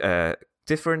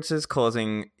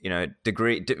causing,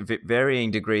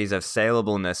 varying degrees of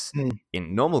salableness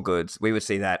in normal goods, we would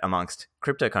see that amongst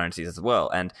cryptocurrencies as well.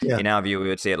 And in our view, we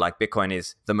would see it like Bitcoin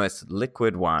is the most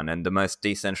liquid one and the most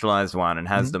decentralized one and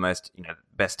has the most,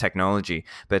 best technology.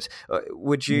 But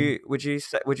would you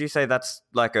say that's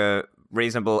like a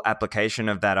reasonable application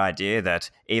of that idea that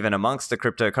even amongst the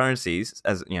cryptocurrencies,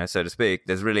 as so to speak,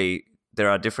 there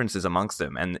are differences amongst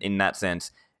them, and in that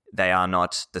sense, they are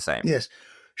not the same? Yes.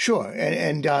 Sure,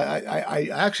 and I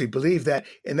actually believe that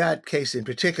in that case in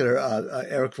particular,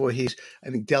 Eric Voorhees, I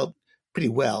think, dealt pretty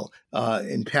well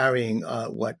in parrying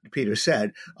what Peter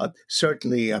said.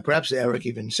 Certainly, perhaps Eric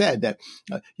even said that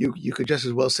you could just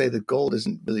as well say that gold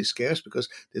isn't really scarce because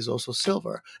there's also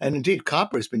silver, and indeed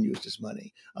copper has been used as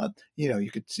money.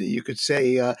 You could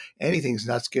say anything's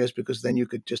not scarce because then you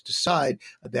could just decide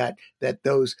that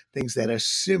those things that are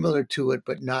similar to it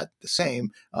but not the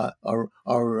same are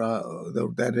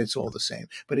that it's all the same.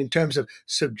 But in terms of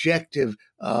subjective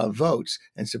votes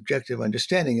and subjective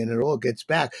understanding, and it all gets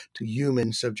back to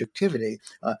human subjectivity.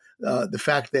 The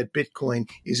fact that Bitcoin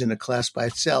is in a class by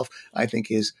itself, I think,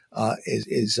 is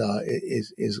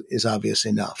obvious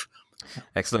enough.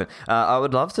 Excellent. I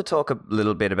would love to talk a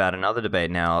little bit about another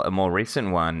debate now. A more recent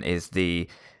one is the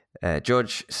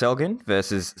George Selgin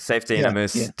versus Saifedean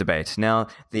Ammous debate. Now,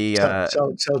 the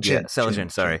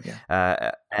Selgin, sorry.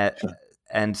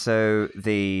 And so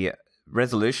the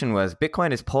resolution was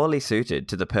Bitcoin is poorly suited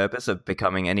to the purpose of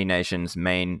becoming any nation's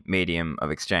main medium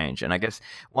of exchange. And I guess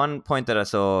one point that I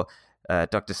saw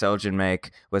Dr. Selgin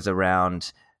make was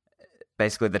around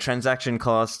basically the transaction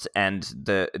cost and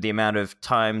the amount of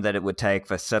time that it would take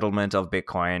for settlement of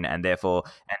Bitcoin, and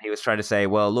he was trying to say,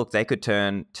 well, look, they could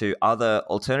turn to other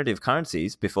alternative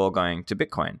currencies before going to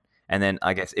Bitcoin. And then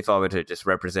I guess if I were to just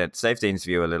represent Saifedean's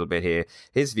view a little bit here,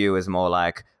 his view is more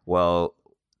like, well,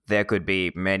 there could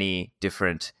be many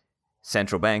different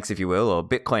central banks, if you will, or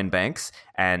Bitcoin banks,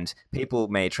 and people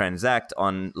may transact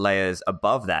on layers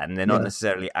above that, and they're not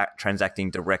necessarily transacting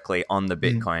directly on the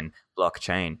Bitcoin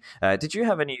blockchain. Did you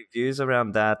have any views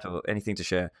around that or anything to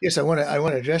share? Yes, I want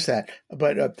to address that,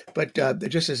 but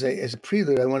just as a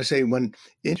prelude, I want to say one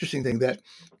interesting thing that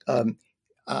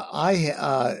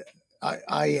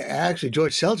I actually,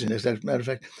 George Selgin, as a matter of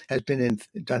fact, has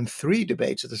done 3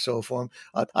 debates at the Soho Forum.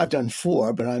 I've done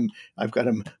 4, but I've got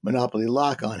a monopoly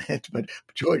lock on it. But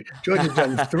George has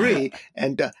done 3,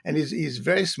 and he's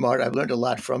very smart. I've learned a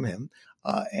lot from him.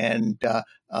 But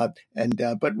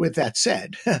with that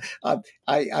said,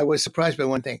 I was surprised by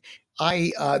one thing.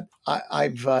 I've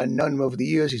known him over the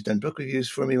years. He's done book reviews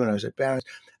for me when I was at Barron's,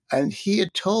 and he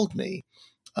had told me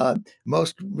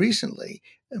most recently,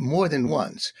 more than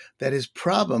once, that his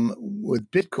problem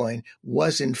with Bitcoin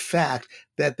was, in fact,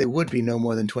 that there would be no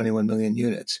more than 21 million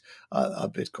units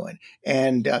of Bitcoin.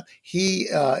 And he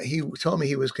told me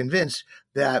he was convinced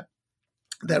that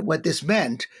what this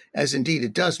meant, as indeed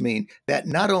it does mean, that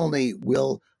not only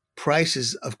will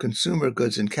prices of consumer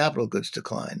goods and capital goods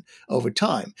decline over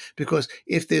time, because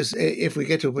if we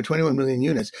get to over 21 million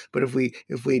units, but if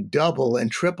we double and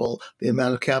triple the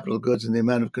amount of capital goods and the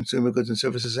amount of consumer goods and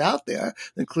services out there,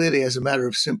 then clearly, as a matter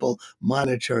of simple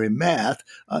monetary math,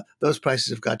 those prices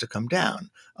have got to come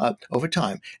down over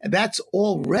time, and that's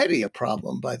already a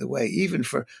problem, by the way, even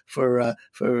for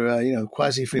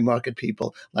quasi free market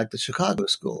people like the Chicago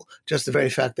School. Just the very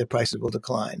fact that prices will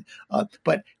decline,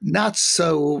 but not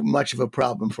so much of a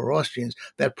problem for Austrians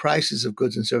that prices of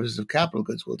goods and services of capital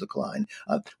goods will decline.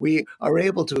 We are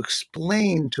able to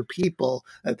explain to people.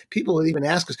 People will even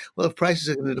ask us, well, if prices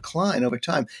are going to decline over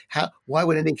time, why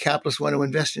would any capitalist want to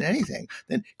invest in anything?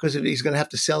 Then, because he's going to have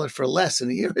to sell it for less in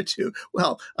a year or two.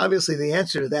 Well, obviously the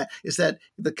answer to that is that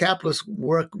the capitalists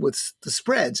work with the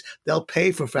spreads. They'll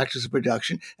pay for factors of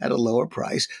production at a lower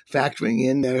price, factoring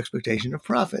in their expectation of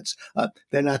profits.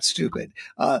 They're not stupid.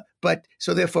 But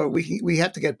so therefore we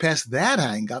have to get past that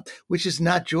hang-up, which is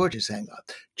not George's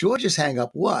hang-up. George's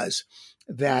hang-up was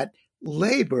that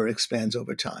labor expands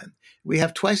over time. We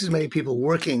have twice as many people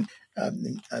working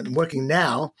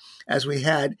now as we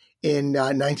had in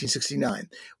 1969,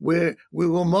 where we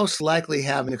will most likely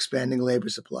have an expanding labor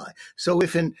supply. So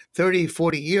if in 30,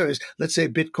 40 years, let's say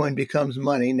Bitcoin becomes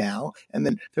money now, and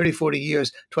then 30, 40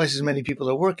 years, twice as many people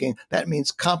are working, that means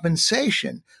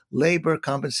compensation, labor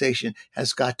compensation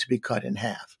has got to be cut in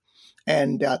half.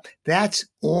 And that's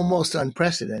almost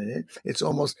unprecedented. It's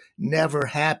almost never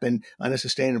happened on a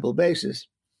sustainable basis.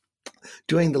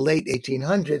 During the late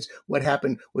 1800s, what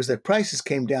happened was that prices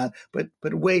came down, but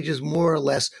wages more or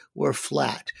less were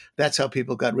flat. That's how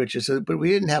people got richer. So, but we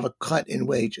didn't have a cut in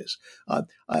wages,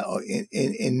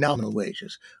 in nominal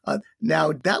wages.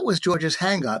 Now, that was George's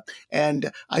hang-up,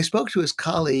 and I spoke to his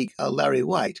colleague, Larry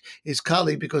White. His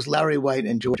colleague, because Larry White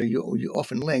and George are you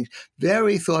often linked,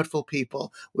 very thoughtful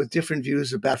people with different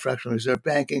views about fractional reserve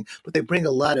banking, but they bring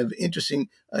a lot of interesting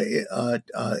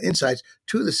insights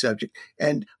to the subject.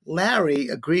 And Larry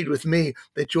agreed with me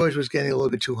that George was getting a little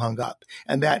bit too hung up,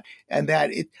 and that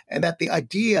the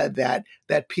idea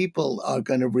that people are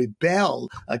going to rebel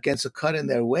against a cut in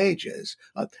their wages,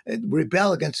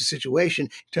 rebel against a situation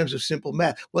in terms of simple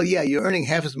math. Well, yeah, you're earning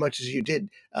half as much as you did,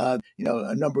 a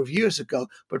number of years ago,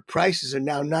 but prices are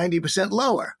now 90%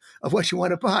 lower of what you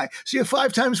want to buy, so you're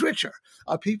 5 times richer.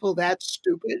 Are people that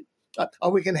stupid?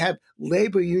 Are we going to have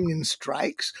labor union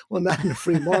strikes? Well, not in a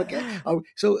free market.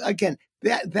 So again,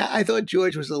 that I thought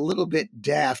George was a little bit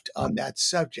daft on that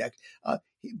subject,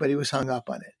 but he was hung up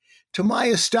on it. To my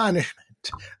astonishment,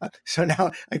 so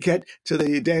now I get to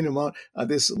the denouement of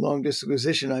this long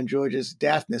disquisition on George's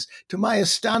daftness. To my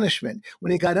astonishment,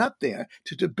 when he got up there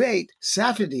to debate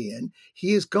Safieddine,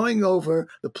 he is going over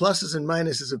the pluses and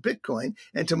minuses of Bitcoin.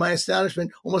 And to my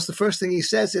astonishment, almost the first thing he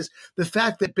says is the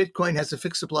fact that Bitcoin has a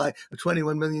fixed supply of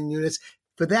 21 million units.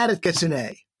 For that, it gets an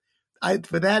A.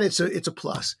 For that, it's a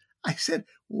plus. I said,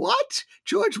 "What,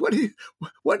 George? What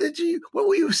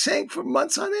were you saying for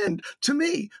months on end to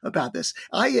me about this?"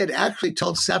 I had actually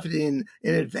told Safieddine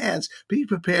in advance, "Be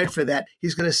prepared for that.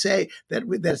 He's going to say that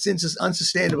it's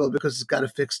unsustainable because it's got a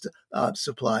fixed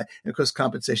supply and because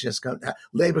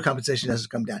labor compensation has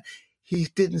come down." He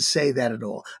didn't say that at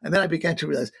all. And then I began to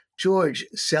realize George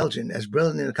Selgin, as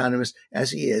brilliant an economist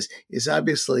as he is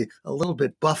obviously a little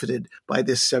bit buffeted by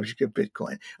this subject of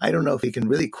Bitcoin. I don't know if he can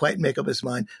really quite make up his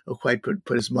mind or quite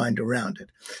put his mind around it.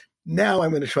 Now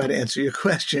I'm going to try to answer your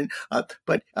question, but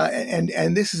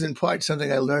this is in part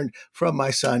something I learned from my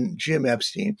son, Jim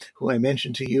Epstein, who I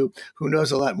mentioned to you, who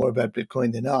knows a lot more about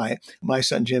Bitcoin than I. My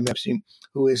son, Jim Epstein,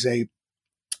 who is a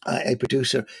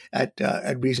producer at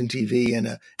Reason TV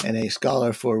and a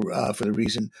scholar for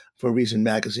Reason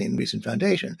Magazine, Reason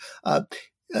Foundation.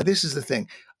 This is the thing.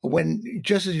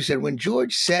 Just as you said, when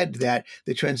George said that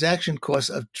the transaction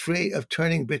costs of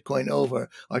turning Bitcoin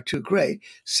over are too great,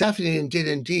 Safieddine did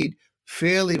indeed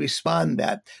fairly respond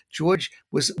that George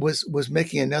was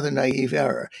making another naive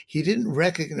error. He didn't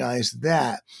recognize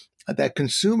that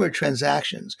consumer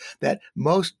transactions, that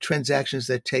most transactions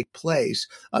that take place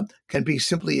can be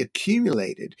simply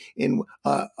accumulated in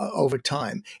over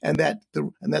time, and that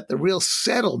the real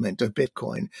settlement of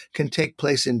Bitcoin can take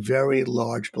place in very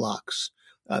large blocks.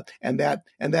 And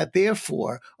that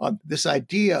therefore this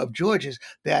idea of George's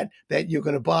that you're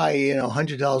going to buy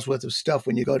 $100 worth of stuff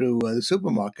when you go to the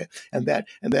supermarket, and that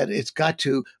it's got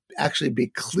to actually be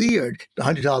cleared, the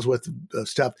 $100 worth of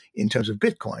stuff in terms of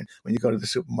Bitcoin when you go to the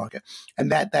supermarket,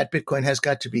 and that Bitcoin has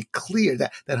got to be cleared,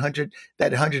 that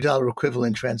 $100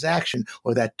 equivalent transaction,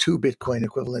 or that 2 Bitcoin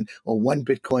equivalent, or 1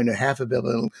 Bitcoin or half a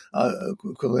billion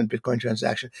equivalent Bitcoin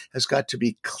transaction has got to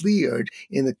be cleared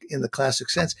in the classic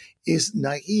sense, is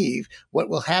naive. What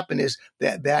will happen is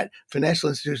that financial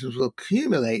institutions will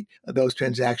accumulate those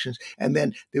transactions, and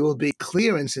then there will be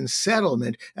clearance and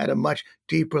settlement at a much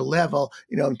deeper level,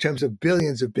 in terms of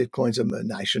billions of Bitcoins.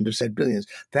 I shouldn't have said billions,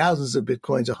 thousands of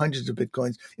Bitcoins or hundreds of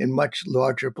Bitcoins in much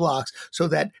larger blocks, so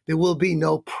that there will be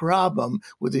no problem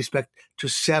with respect to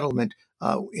settlement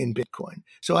in Bitcoin.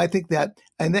 So I think that,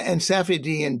 and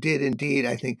Safieddine did indeed,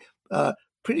 I think,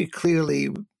 pretty clearly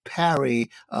parry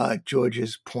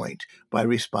George's point by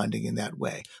responding in that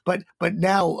way. But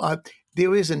now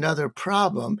there is another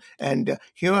problem, and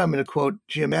here I'm going to quote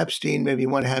Jim Epstein. Maybe you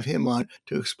want to have him on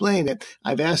to explain it.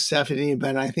 I've asked Safieddine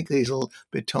about it. I think he's a little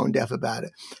bit tone deaf about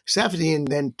it. Safieddine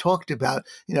then talked about,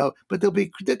 but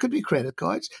there could be credit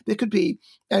cards. There could be,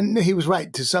 and he was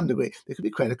right to some degree, there could be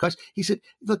credit cards. He said,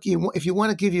 look, if you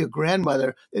want to give your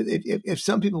grandmother, if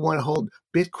some people want to hold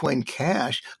Bitcoin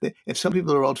cash, if some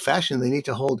people are old-fashioned, they need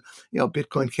to hold,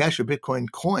 Bitcoin cash or Bitcoin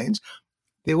coins,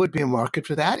 there would be a market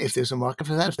for that. If there's a market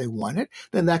for that, if they want it,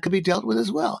 then that could be dealt with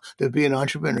as well. There'd be an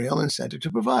entrepreneurial incentive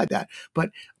to provide that. But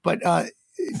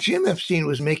Jim Epstein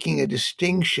was making a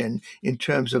distinction in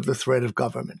terms of the threat of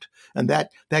government. And that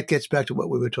gets back to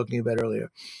what we were talking about earlier.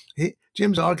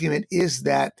 Jim's argument is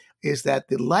that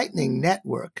the Lightning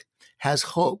Network has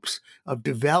hopes of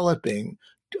developing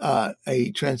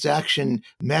a transaction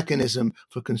mechanism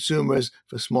for consumers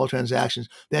for small transactions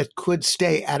that could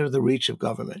stay out of the reach of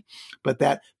government, but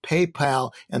that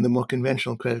PayPal and the more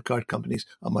conventional credit card companies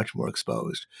are much more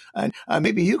exposed. And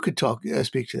maybe you could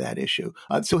speak to that issue.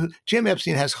 So Jim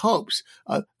Epstein has hopes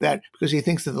that because he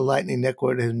thinks that the Lightning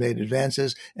Network has made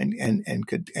advances and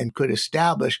could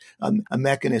establish a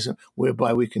mechanism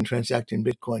whereby we can transact in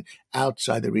Bitcoin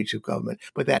outside the reach of government,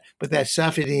 but that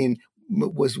Saifedean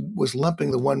was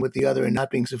lumping the one with the other and not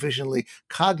being sufficiently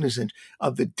cognizant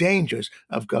of the dangers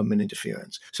of government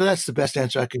interference. So that's the best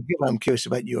answer I could give. I'm curious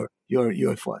about your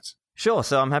thoughts. Sure.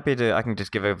 So I'm happy to, I can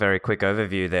just give a very quick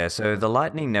overview there. So the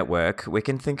Lightning Network, we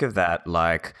can think of that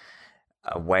like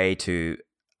a way to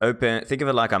think of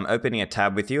it like I'm opening a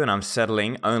tab with you and I'm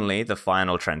settling only the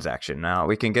final transaction. Now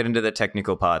we can get into the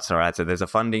technical parts, all right? So there's a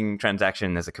funding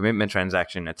transaction, there's a commitment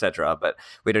transaction, etc. But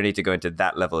we don't need to go into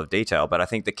that level of detail. But I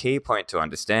think the key point to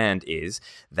understand is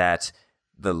that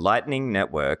the Lightning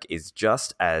Network is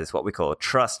just as what we call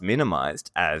trust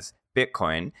minimized as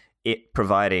Bitcoin, it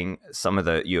providing some of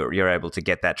the you're able to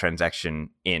get that transaction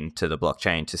into the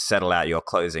blockchain to settle out your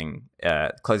closing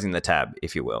the tab,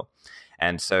 if you will.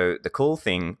 And so the cool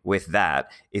thing with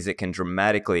that is it can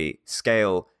dramatically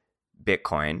scale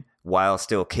Bitcoin while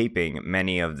still keeping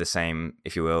many of the same,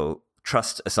 if you will,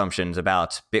 trust assumptions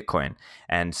about Bitcoin.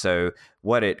 And so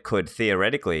what it could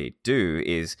theoretically do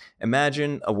is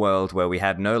imagine a world where we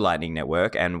had no Lightning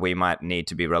Network and we might need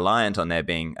to be reliant on there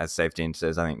being, as Saifedean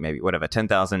says, I think maybe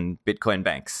 10,000 Bitcoin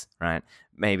banks, right?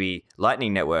 Maybe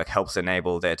Lightning Network helps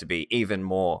enable there to be even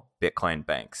more Bitcoin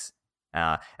banks.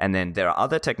 And then there are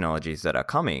other technologies that are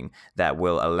coming that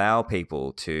will allow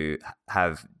people to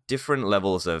have different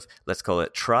levels of, let's call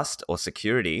it trust or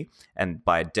security. And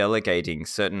by delegating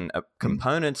certain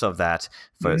components of that,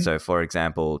 for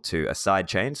example, to a side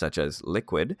chain such as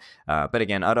Liquid. But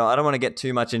again, I don't want to get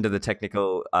too much into the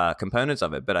technical components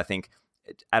of it. But I think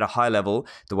at a high level,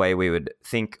 the way we would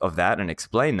think of that and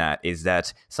explain that is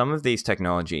that some of these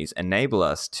technologies enable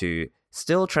us to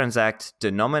still transact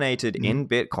denominated in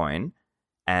Bitcoin.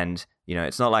 And,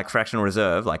 it's not like fractional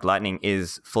reserve, like Lightning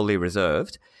is fully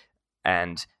reserved.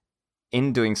 And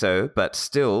in doing so, but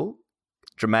still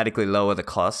dramatically lower the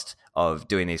cost of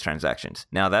doing these transactions.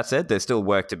 Now, that said, there's still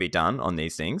work to be done on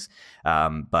these things.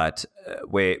 But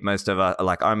most of us,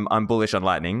 like I'm bullish on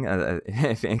Lightning,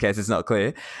 in case it's not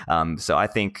clear. So I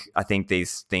think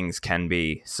these things can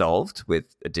be solved with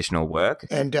additional work.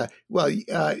 And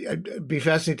it'd be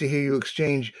fascinating to hear you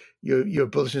exchange your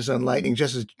bullishness on Lightning,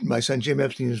 just as my son Jim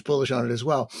Epstein is bullish on it as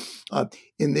well.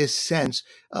 In this sense,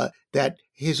 that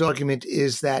his argument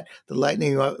is that the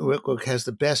Lightning Network has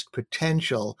the best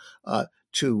potential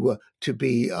to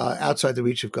be outside the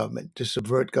reach of government, to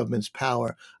subvert government's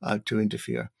power to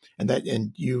interfere,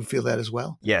 and you feel that as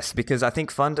well? Yes, because I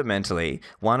think fundamentally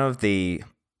one of the,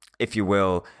 if you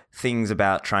will, things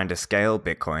about trying to scale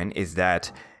Bitcoin is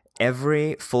that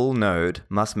every full node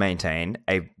must maintain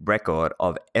a record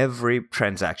of every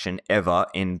transaction ever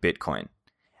in Bitcoin.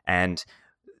 And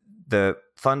the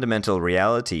fundamental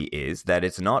reality is that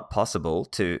it's not possible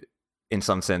to, in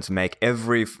some sense, make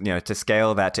to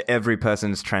scale that to every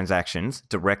person's transactions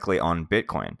directly on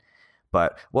Bitcoin.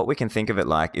 But what we can think of it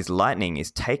like is Lightning is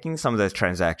taking some of those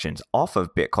transactions off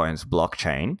of Bitcoin's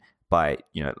blockchain by,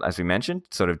 as we mentioned,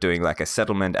 sort of doing like a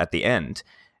settlement at the end.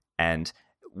 And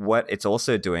what it's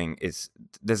also doing is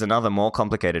there's another more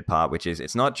complicated part, which is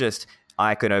it's not just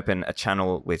I could open a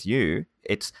channel with you.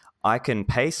 It's I can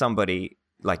pay somebody,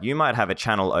 like you might have a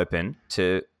channel open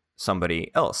to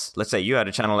somebody else. Let's say you had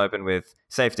a channel open with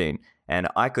Saifedean and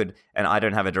I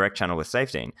don't have a direct channel with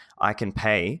Saifedean. I can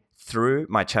pay through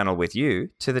my channel with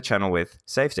you to the channel with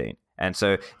Saifedean. And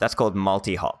so that's called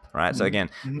multi-hop, right? So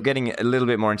again, I'm getting a little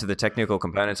bit more into the technical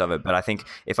components of it, but I think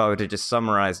if I were to just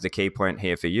summarize the key point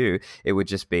here for you, it would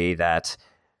just be that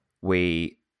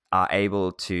we are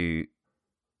able to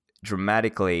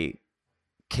dramatically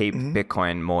keep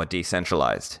Bitcoin more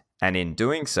decentralized. And in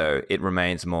doing so, it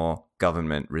remains more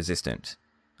government resistant.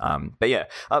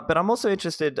 But I'm also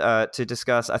interested to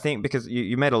discuss, I think, because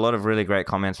you made a lot of really great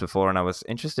comments before, and I was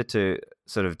interested to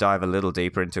sort of dive a little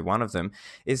deeper into one of them,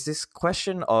 is this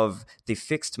question of the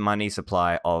fixed money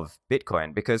supply of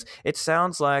Bitcoin, because it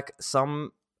sounds like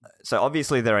so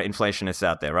obviously there are inflationists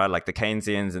out there, right? Like the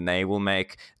Keynesians, and they will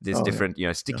make this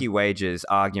sticky wages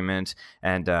argument.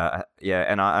 And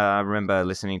and I remember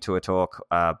listening to a talk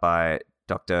by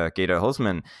Dr. Guido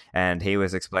Hülsmann, and he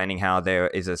was explaining how there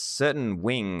is a certain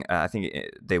wing, I think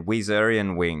the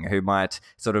Weiserian wing, who might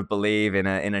sort of believe in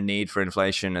a need for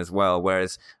inflation as well,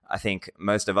 whereas I think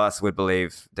most of us would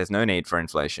believe there's no need for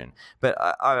inflation. But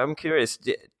I'm curious,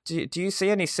 Do you see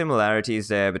any similarities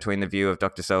there between the view of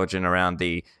Dr. Selgin around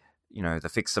the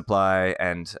fixed supply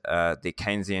and the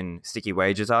Keynesian sticky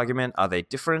wages argument? Are they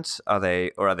different? Are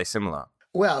they similar?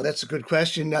 Well, that's a good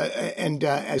question. And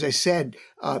as I said,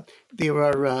 there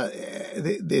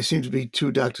seem to be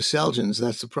two Dr. Selgins.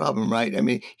 That's the problem, right? I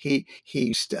mean, he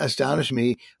astonished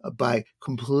me by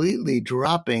completely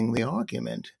dropping the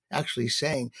argument, actually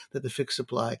saying that the fixed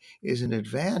supply is an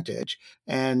advantage,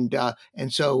 and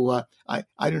so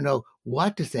I don't know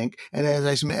what to think. And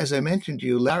as I mentioned to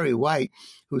you, Larry White,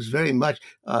 who's very much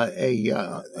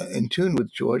in tune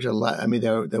with George a lot. I mean,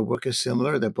 their work is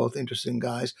similar. They're both interesting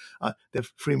guys. They're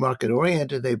free market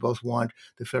oriented. They both want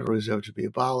the Federal Reserve to be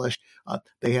abolished.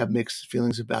 They have mixed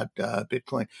feelings about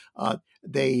Bitcoin.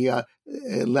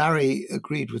 Larry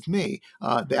agreed with me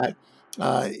that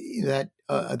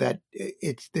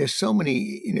there's so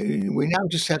many. We now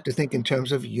just have to think in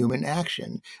terms of human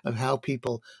action, of how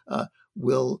people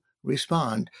will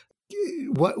respond.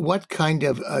 What kind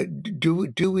of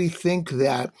do we think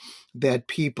that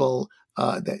people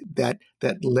that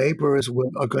laborers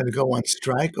are going to go on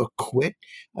strike or quit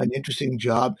an interesting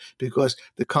job because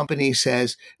the company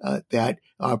says that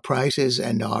our prices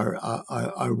and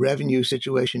our revenue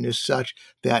situation is such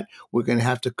that we're going to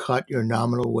have to cut your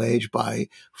nominal wage by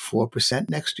 4%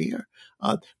 next year?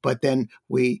 But then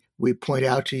we point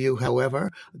out to you,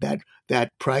 however, that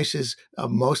prices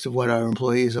of most of what our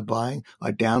employees are buying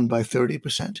are down by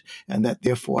 30%, and that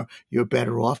therefore you're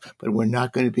better off, but we're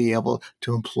not going to be able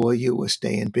to employ you or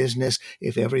stay in business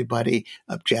if everybody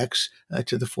objects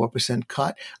to the 4%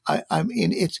 cut. I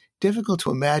mean, it's difficult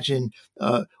to imagine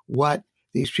what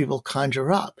these people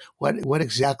conjure up. What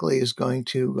exactly is going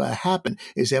to happen?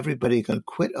 Is everybody going to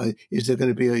quit? Is there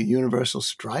going to be a universal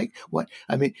strike? What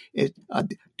I mean,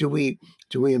 do we?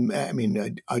 I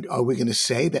mean, are we going to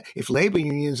say that if labor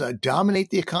unions dominate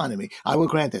the economy? I will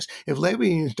grant this. If labor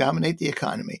unions dominate the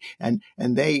economy and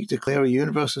they declare a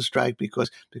universal strike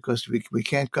because we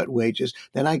can't cut wages,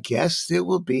 then I guess there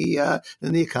will be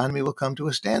then the economy will come to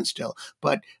a standstill.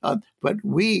 But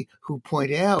we who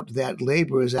point out that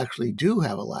laborers actually do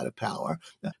have a lot of power,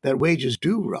 that wages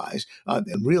do rise,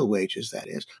 and real wages, that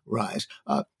is, rise,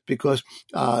 because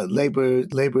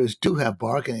laborers do have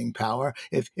bargaining power.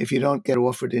 If you don't get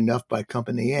offered enough by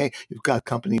company A, you've got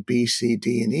company B, C,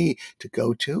 D, and E to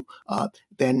go to.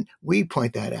 Then we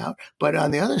point that out. But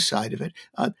on the other side of it,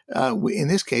 in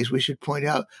this case, we should point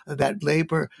out that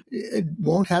labor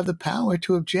won't have the power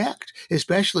to object,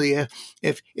 especially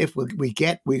if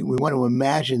we want to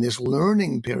imagine this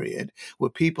learning period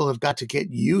where people have got to get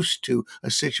used to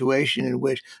a situation in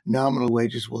which nominal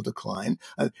wages will decline.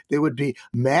 There would be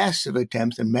massive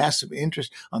attempts and massive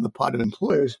interest on the part of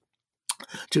employers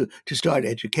to start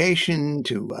education,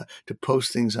 to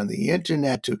post things on the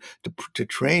internet, to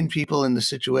train people in the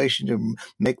situation, to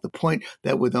make the point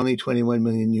that with only 21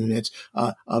 million units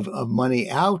of money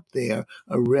out there,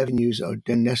 revenues are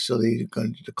necessarily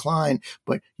going to decline,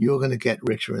 but you're going to get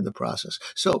richer in the process.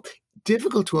 So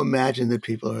difficult to imagine that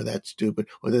people are that stupid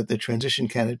or that the transition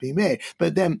cannot be made.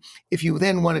 But then if you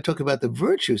then want to talk about the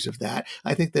virtues of that,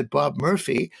 I think that Bob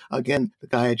Murphy, again, the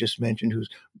guy I just mentioned,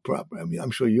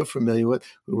 I'm sure you're familiar with,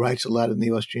 who writes a lot in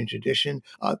the Austrian tradition,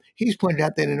 he's pointed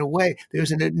out that in a way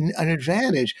there's an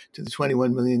advantage to the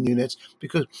 21 million units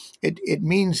because it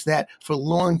means that for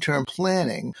long-term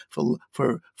planning,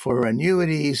 for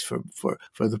annuities, for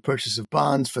the purchase of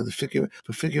bonds, for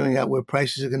figuring out where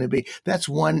prices are going to be, that's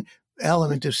one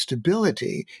element of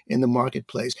stability in the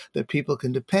marketplace that people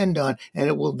can depend on. And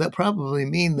it will probably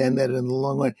mean then that in the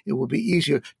long run, it will be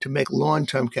easier to make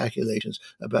long-term calculations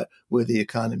about where the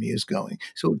economy is going.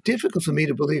 So difficult for me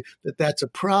to believe that that's a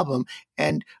problem.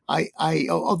 And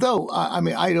although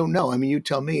I don't know. I mean, you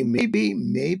tell me,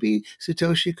 maybe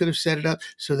Satoshi could have set it up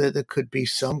so that there could be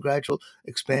some gradual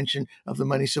expansion of the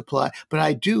money supply. But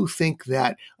I do think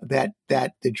that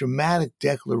the dramatic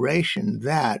declaration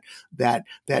that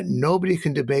nobody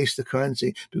can debase the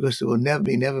currency because there will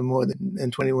never more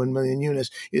than 21 million units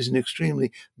is an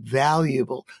extremely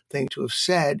valuable thing to have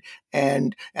said.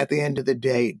 And at the end of the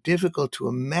day, difficult to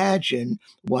imagine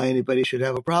why anybody should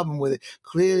have a problem with it.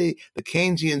 Clearly, the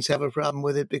Keynesians have a problem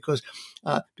with it because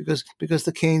the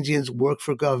Keynesians work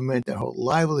for government. Their whole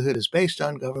livelihood is based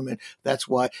on government. That's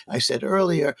why I said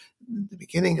earlier, at the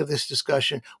beginning of this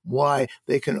discussion, why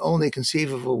they can only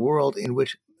conceive of a world in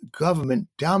which government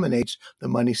dominates the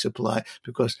money supply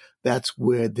because that's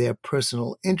where their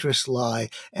personal interests lie.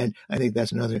 And I think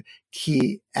that's another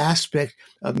key aspect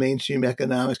of mainstream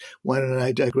economics. Why don't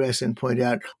I digress and point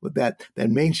out that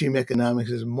mainstream economics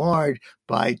is marred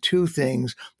by two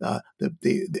things: the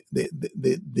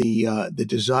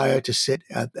desire to sit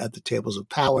at the tables of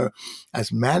power,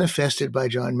 as manifested by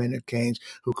John Maynard Keynes,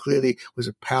 who clearly was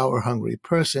a power-hungry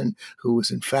person who was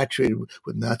infatuated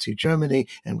with Nazi Germany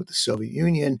and with the Soviet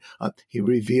Union. He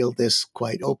revealed this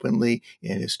quite openly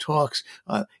in his talks.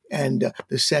 And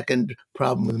the second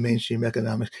problem with mainstream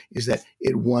economics is that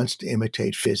it wants to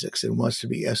imitate physics. It wants to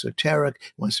be esoteric.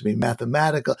 It wants to be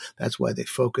mathematical. That's why they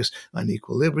focus on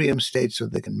equilibrium states so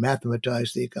they can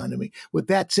mathematize the economy. With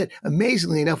that said,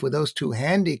 amazingly enough, with those two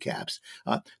handicaps,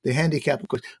 the handicap, of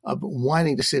course, of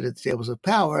wanting to sit at the tables of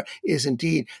power is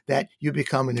indeed that you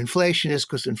become an inflationist,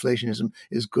 because inflationism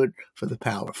is good for the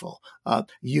powerful.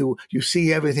 You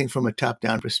see everything from a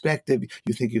top-down perspective.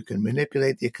 You think you can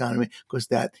manipulate the economy because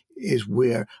that is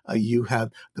where you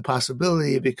have the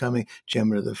possibility of becoming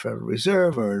chairman of the Federal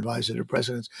Reserve or advisor to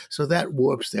presidents. So that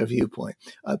warps their viewpoint.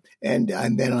 And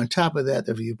then on top of that,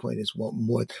 the viewpoint is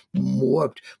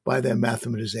warped by their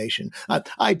mathematization.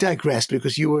 I digressed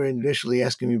because you were initially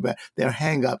asking me about their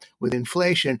hang-up with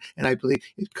inflation, and I believe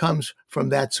it comes from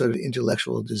that sort of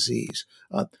intellectual disease,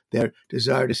 their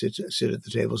desire to sit at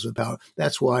the tables of power.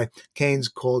 That's why Keynes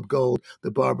called gold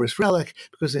the barbarous relic,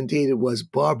 because indeed it was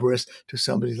barbarous to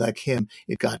somebody like him.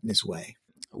 It got in his way.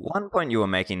 One point you were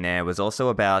making there was also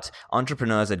about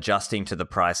entrepreneurs adjusting to the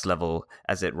price level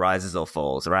as it rises or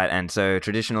falls, right? And so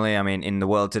traditionally, I mean, in the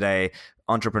world today,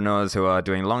 entrepreneurs who are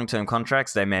doing long-term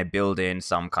contracts, they may build in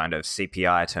some kind of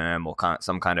CPI term or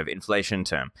some kind of inflation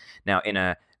term. Now,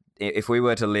 if we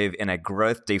were to live in a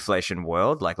growth deflation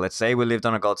world, like let's say we lived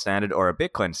on a gold standard or a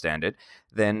Bitcoin standard,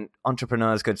 then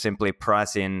entrepreneurs could simply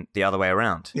price in the other way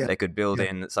around. Yeah. They could build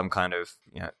in some kind of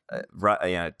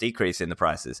decrease in the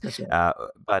prices. That's right.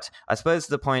 But I suppose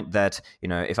the point that,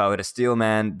 if I were to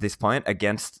steelman this point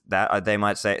against that,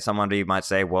 somebody might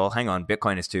say, well, hang on,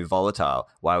 Bitcoin is too volatile.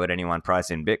 Why would anyone price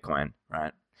in Bitcoin,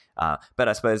 right? But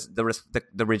I suppose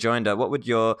the rejoinder, what would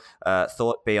your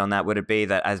thought be on that? Would it be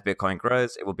that as Bitcoin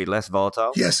grows, it will be less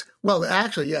volatile? Yes. Well,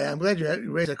 actually, yeah, I'm glad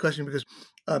you raised that question, because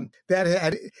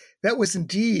that was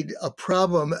indeed a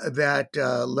problem that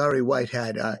Larry White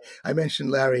had. I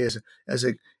mentioned Larry as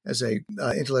a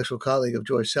intellectual colleague of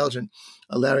George Selgin.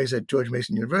 Larry's at George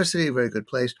Mason University, a very good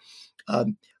place.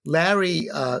 Larry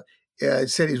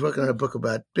said he's working on a book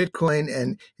about Bitcoin,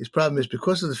 and his problem is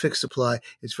because of the fixed supply,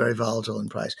 it's very volatile in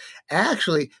price.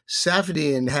 Actually,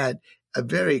 Safadine had a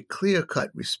very clear-cut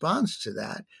response to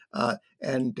that, to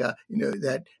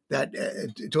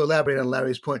elaborate on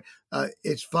Larry's point,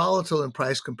 it's volatile in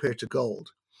price compared to gold,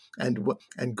 and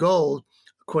gold.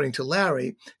 According to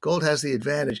Larry, gold has the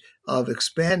advantage of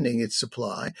expanding its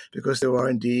supply because there are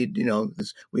indeed,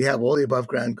 we have all the above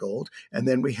ground gold, and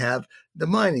then we have the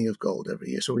mining of gold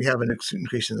every year. So we have an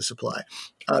increase in the supply.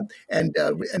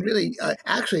 Actually,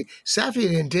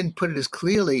 Safadine didn't put it as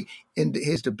clearly in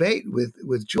his debate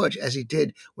with George as he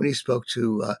did when he spoke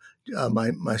to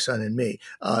my son and me,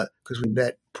 because we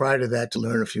met prior to that to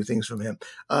learn a few things from him.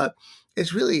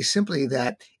 It's really simply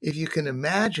that if you can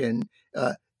imagine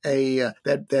that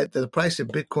the price of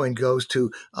Bitcoin goes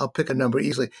to, I'll pick a number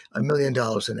easily, $1 million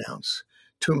an ounce,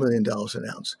 $2 million an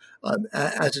ounce,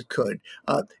 as it could.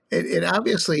 It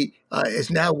obviously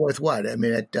is now worth what? I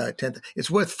mean, at 10th,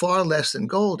 it's worth far less than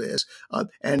gold is.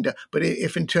 But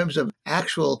if in terms of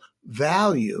actual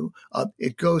value,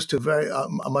 it goes to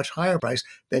a much higher price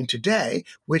than today,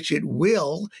 which it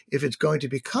will, if it's going to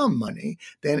become money,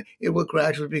 then it will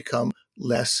gradually become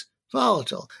less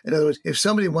volatile. In other words, if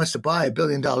somebody wants to buy $1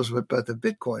 billion worth of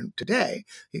Bitcoin today,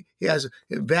 he has a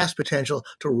vast potential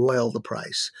to royal the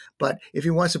price. But if he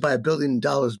wants to buy $1 billion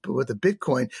worth of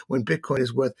Bitcoin when Bitcoin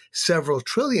is worth several $1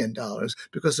 trillion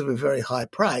because of a very high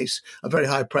price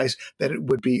that it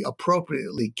would be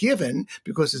appropriately given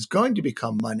because it's going to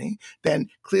become money, then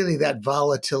clearly that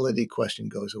volatility question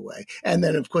goes away. And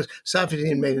then, of course,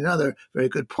 Safadine made another very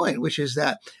good point, which is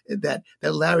that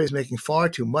Larry is making far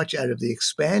too much out of the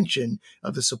expansion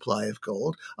of the supply of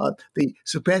gold. The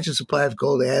expansion supply of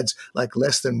gold adds like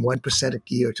less than 1% a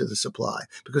year to the supply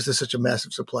because there's such a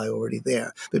massive supply already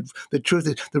there. The truth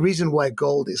is, the reason why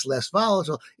gold is less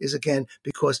volatile is, again,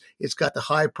 because it's got the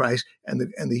high price and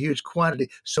the huge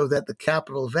quantity, so that the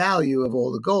capital value of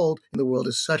all the gold in the world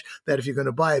is such that if you're going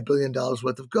to buy $1 billion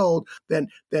worth of gold, then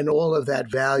all of that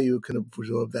value can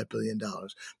absorb that $1 billion.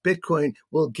 Bitcoin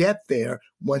will get there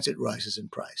once it rises in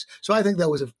price. So I think that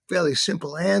was a fairly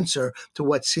simple answer to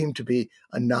what seemed to be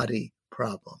a knotty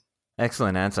problem.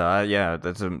 Excellent answer. Yeah,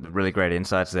 that's a really great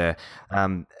insights there.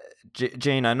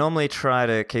 Gene, I normally try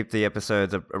to keep the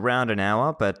episodes around an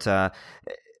hour, but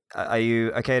are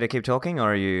you okay to keep talking,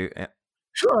 or are you?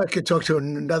 Sure, I could talk to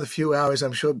another few hours.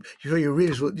 I'm sure your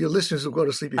readers, your listeners will go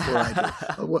to sleep before I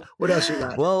do. What else you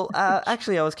got? Well,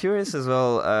 actually, I was curious as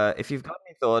well if you've got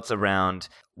any thoughts around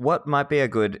what might be a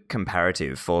good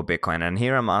comparative for Bitcoin. And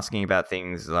here I'm asking about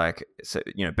things like,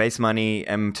 base money,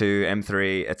 M2,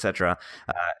 M3, etc.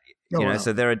 Wow.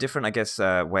 So there are different, I guess,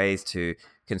 ways to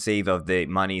conceive of the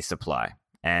money supply.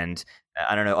 And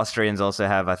I don't know, Austrians also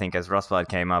have, I think, as Rothbard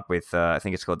came up with, I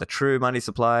think it's called the true money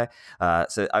supply.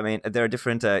 So, I mean, there are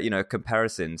different,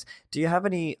 comparisons. Do you have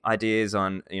any ideas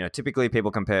on, typically people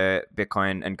compare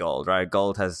Bitcoin and gold, right?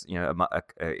 Gold has,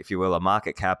 if you will, a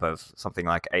market cap of something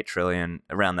like 8 trillion,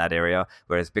 around that area,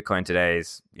 whereas Bitcoin today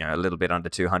is, a little bit under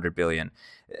 200 billion.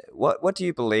 What do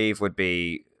you believe would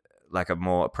be like a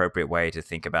more appropriate way to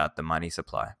think about the money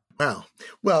supply? Wow.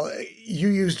 Well, you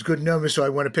used good numbers, so I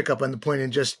want to pick up on the point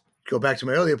and just go back to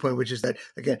my earlier point, which is that,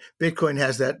 again, Bitcoin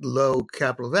has that low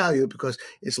capital value because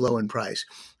it's low in price.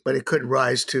 But it could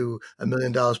rise to $1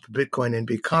 million per Bitcoin and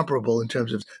be comparable in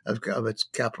terms of its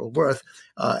capital worth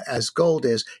as gold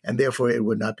is, and therefore it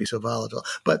would not be so volatile.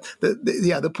 But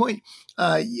the point,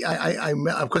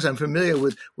 of course, I'm familiar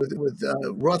with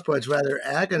Rothbard's rather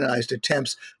agonized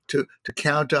attempts to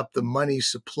count up the money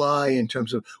supply in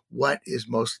terms of what is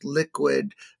most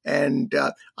liquid, and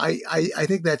I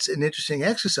think that's an interesting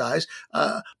exercise.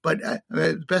 But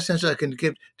the best answer I can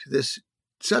give to this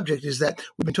subject is that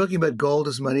we've been talking about gold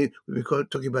as money, we've been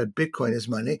talking about Bitcoin as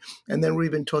money, and then we've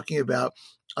been talking about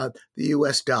the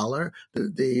U.S. dollar,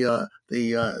 the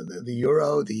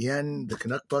euro, the yen, the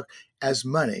Canuck buck as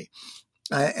money,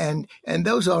 and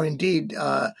those are indeed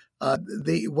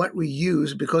what we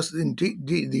use, because indeed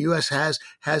the U.S.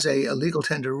 has a legal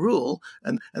tender rule,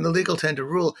 and the legal tender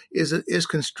rule is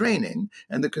constraining,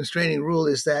 and the constraining rule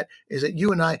is that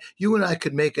you and I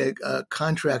could make a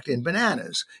contract in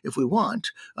bananas if we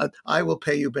want. I will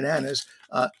pay you bananas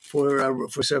for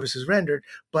services rendered,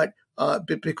 but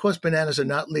because bananas are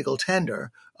not legal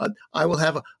tender, I will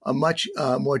have a much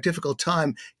more difficult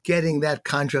time getting that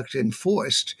contract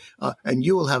enforced, and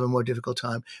you will have a more difficult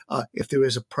time if there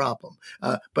is a problem.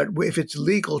 But if it's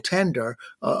legal tender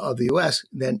of the U.S.,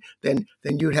 then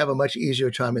you'd have a much easier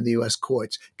time in the U.S.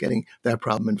 courts getting that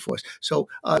problem enforced. So,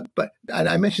 but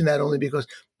I mention that only because,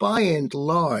 by and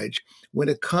large, when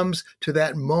it comes to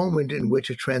that moment in which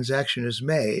a transaction is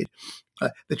made,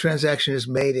 the transaction is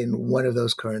made in one of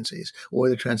those currencies, or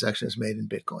the transaction is made in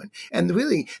Bitcoin. And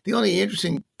really, the only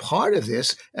interesting part of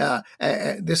this,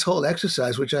 this whole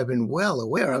exercise, which I've been well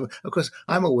aware of course,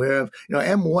 I'm aware of,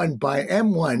 M1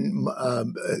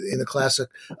 in the classic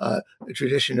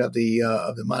tradition of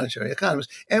the monetary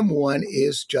economists, M1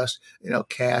 is just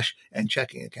cash and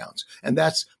checking accounts, and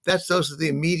those are the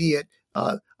immediate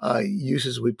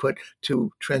uses we put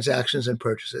to transactions and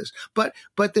purchases. But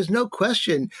there's no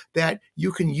question that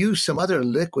you can use some other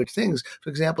liquid things. For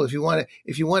example, if you want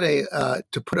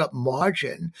to put up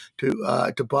margin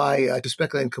to buy to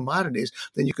speculate in commodities,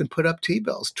 then you can put up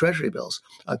T-bills, treasury bills,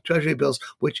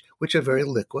 which are very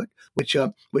liquid, which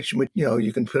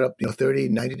you can put up 30,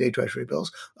 90-day treasury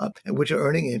bills, which are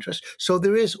earning interest. So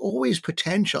there is always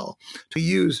potential to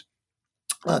use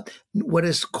what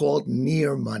is called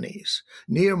near monies.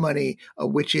 Near money,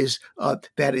 which is that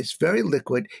it's very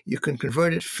liquid. You can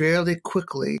convert it fairly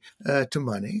quickly to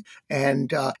money,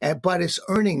 but it's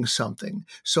earning something.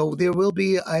 So there will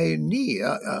be a need,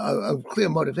 a clear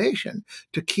motivation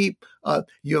to keep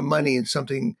your money in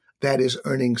something that is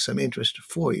earning some interest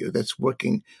for you, that's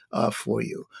working for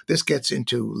you. This gets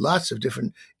into lots of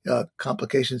different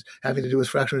complications having to do with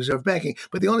fractional reserve banking.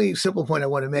 But the only simple point I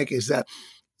want to make is that,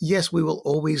 yes, we will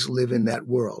always live in that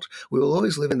world. We will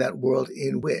always live in that world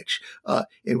in which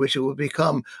it will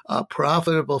become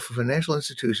profitable for financial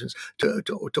institutions to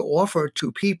offer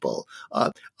to people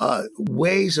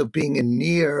ways of being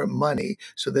near money,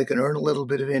 so they can earn a little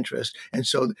bit of interest, and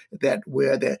so that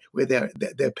where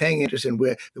they're paying interest, and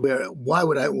where why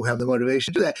would I have the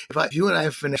motivation to do that? If you and I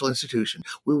have a financial institution,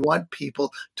 we want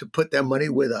people to put their money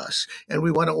with us, and we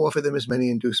want to offer them as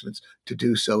many inducements to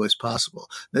do so as possible.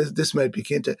 This might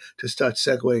begin to start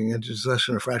segueing into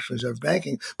discussion of fractional reserve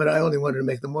banking, but I only wanted to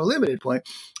make the more limited point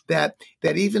that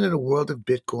even in a world of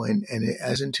Bitcoin, and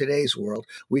as in today's world,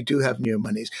 we do have near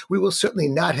monies. We will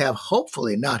certainly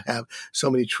hopefully not have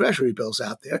so many treasury bills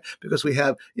out there, because we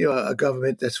have a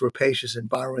government that's rapacious in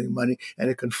borrowing money, and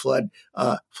it can flood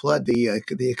the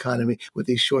economy with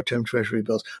these short-term treasury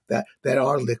bills that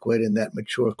are liquid and that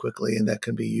mature quickly and that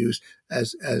can be used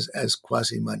as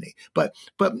quasi money. But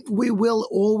we will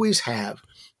always have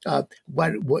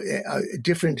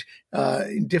different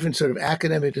sort of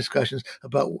academic discussions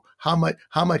about how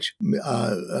much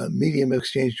medium of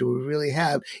exchange do we really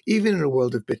have, even in a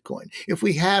world of Bitcoin. If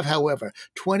we have, however,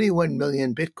 21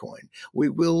 million Bitcoin, we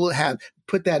will have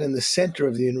put that in the center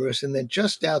of the universe, and then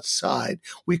just outside,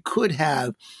 we could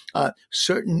have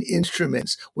certain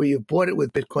instruments where you've bought it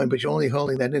with Bitcoin, but you're only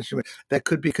holding that instrument that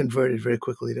could be converted very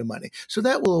quickly to money. So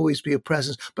that will always be a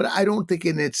presence, but I don't think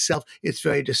in itself it's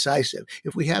very decisive.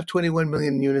 If we have 21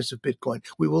 million units of Bitcoin,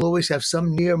 we will always have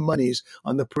some near monies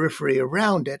on the periphery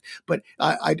around it, but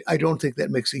I don't think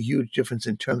that makes a huge difference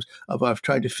in terms of our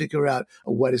trying to figure out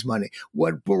what is money.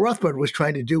 What Rothbard was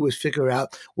trying to do was figure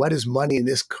out what is money in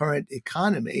this current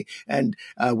economy, and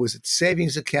was it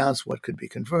savings accounts? What could be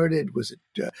converted? Was it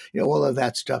all of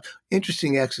that stuff?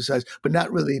 Interesting exercise, but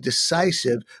not really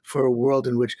decisive for a world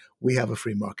in which we have a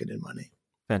free market in money.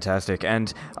 Fantastic.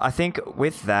 And I think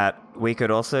with that, we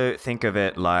could also think of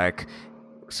it like,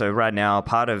 so right now,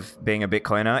 part of being a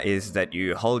Bitcoiner is that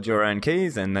you hold your own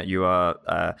keys and that you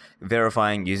are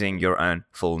verifying using your own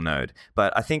full node.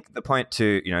 But I think the point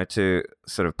to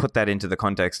sort of put that into the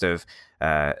context of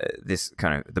this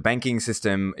kind of the banking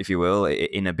system, if you will,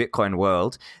 in a Bitcoin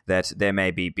world, that there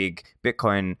may be big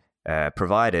Bitcoin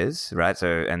providers, right?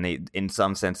 So, and in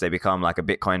some sense, they become like a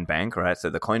Bitcoin bank, right? So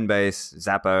the Coinbase,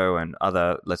 Zappo, and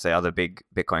other big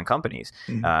Bitcoin companies.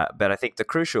 Mm-hmm. But I think the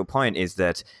crucial point is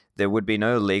that there would be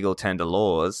no legal tender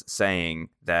laws saying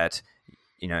that,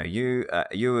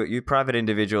 you private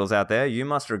individuals out there, you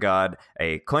must regard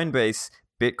a Coinbase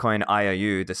Bitcoin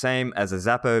IOU the same as a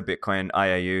Zappo Bitcoin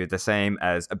IOU, the same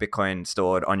as a Bitcoin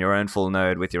stored on your own full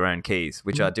node with your own keys,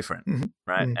 which are different,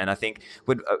 right? And I think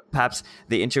perhaps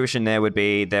the intuition there would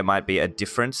be there might be a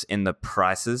difference in the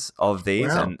prices of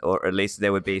these, or at least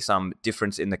there would be some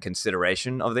difference in the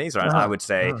consideration of these, right? I would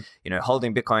say,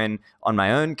 holding Bitcoin on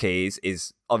my own keys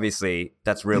is obviously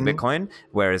that's real Bitcoin,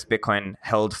 whereas Bitcoin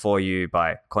held for you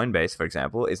by Coinbase, for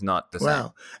example, is not the same.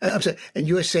 Wow. I'm sorry. And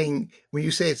you're saying, when you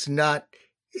say it's not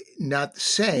the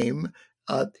same,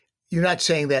 you're not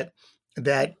saying that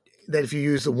if you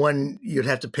use the one, you'd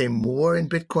have to pay more in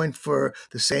Bitcoin for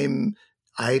the same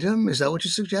item. Is that what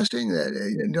you're suggesting?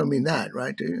 You don't mean that,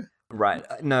 right? Do you? Right.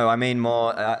 No, I mean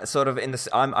more sort of in the.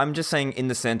 I'm just saying in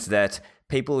the sense that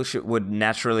people would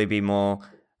naturally be more.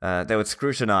 They would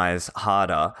scrutinize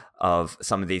harder of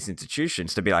some of these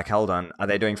institutions to be like, hold on, are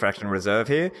they doing fractional reserve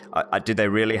here? Do they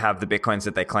really have the Bitcoins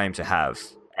that they claim to have?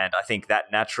 And I think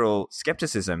that natural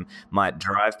skepticism might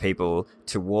drive people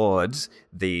towards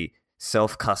the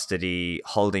self-custody,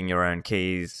 holding your own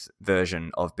keys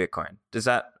version of Bitcoin. Does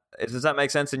that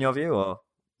make sense in your view, or?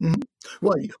 Mm-hmm.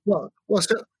 Well,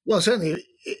 certainly,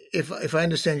 if I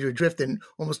understand your drift, then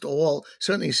almost all,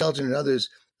 certainly Selgin and others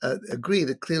agree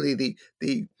that clearly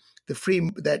the free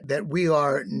that we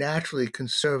are naturally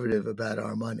conservative about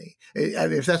our money. I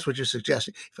mean, if that's what you're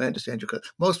suggesting, if I understand you correctly,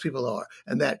 most people are,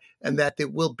 and that there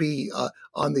will be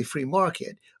on the free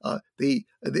market, there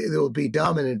will be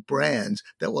dominant brands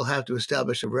that will have to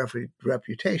establish a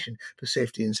reputation for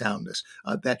safety and soundness.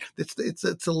 That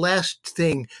it's the last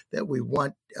thing that we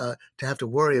want to have to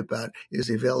worry about is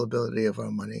the availability of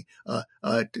our money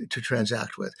to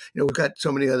transact with. We've got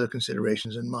so many other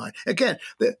considerations in mind. Again,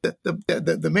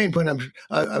 the main point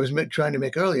I was trying to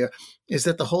make earlier is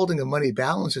that the holding of money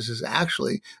balances is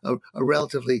actually a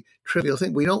relatively trivial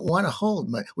thing. We don't want to hold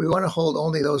money. We want to hold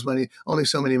only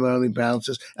so many money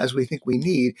balances as we think we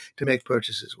need to make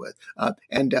purchases with,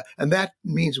 and that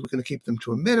means we're going to keep them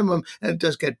to a minimum. And it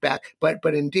does get back, but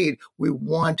indeed we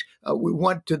want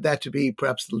that to be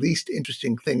perhaps the least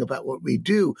interesting thing about what we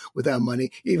do with our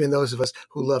money. Even those of us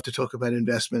who love to talk about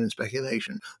investment and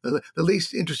speculation, the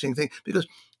least interesting thing, because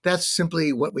that's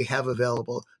simply what we have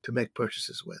available to make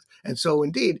purchases with. And so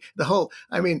indeed,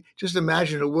 just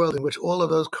imagine a world in which all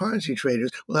of those currency traders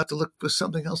will have to look for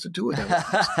something else to do with their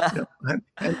lives.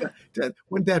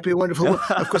 Wouldn't that be wonderful?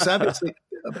 Of course, obviously,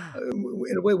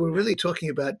 in a way, we're really talking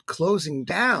about closing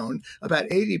down about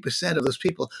 80% of those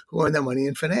people who earn their money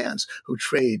in finance, who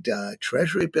trade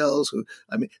treasury bills,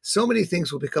 so many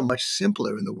things will become much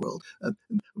simpler in the world,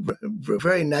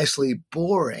 very nicely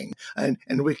boring, and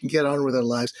we can get on with our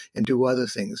lives and do other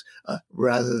things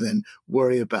rather than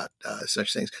worry about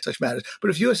such matters. But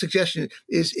if your suggestion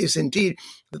is indeed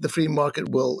that the free market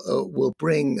will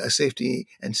bring safety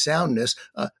and soundness,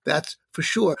 that's for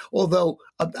sure. Although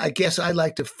I guess I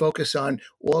like to focus on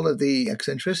all of the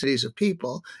eccentricities of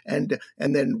people, and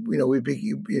then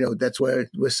that's where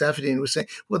Safedine was saying,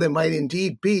 well, there might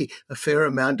indeed be a fair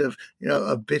amount of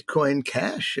of Bitcoin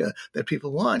cash that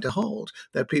people want to hold,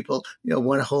 that people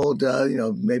want to hold,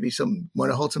 maybe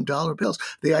want to hold some dollar bills.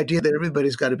 The idea that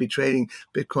everybody's got to be trading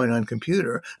Bitcoin on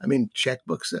computer, I mean,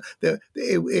 checkbooks,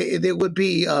 there would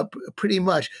be pretty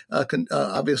much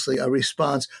obviously a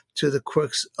response to the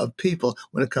quirks of people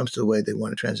when it comes to the way they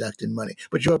want to transact in money.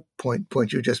 But your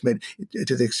point you just made,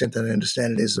 to the extent that I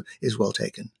understand it, is well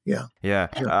taken. Yeah. Yeah.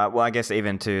 Sure. Well, I guess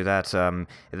even to that,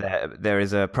 there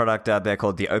is a product out there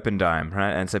called the Open Dime,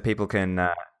 right? And so people can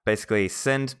basically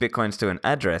send Bitcoins to an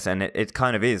address, and it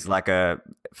kind of is like a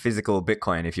physical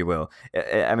Bitcoin, if you will.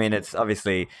 I mean, it's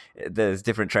obviously, there's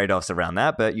different trade-offs around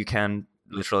that, but you can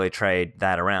literally trade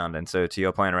that around. And so to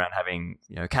your point around having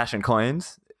cash and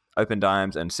coins, Open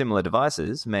Dimes and similar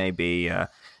devices may be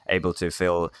able to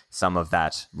fill some of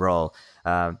that role.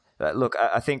 Look,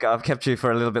 I think I've kept you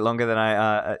for a little bit longer than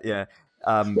the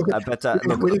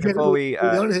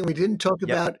only thing we didn't talk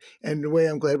about, and the way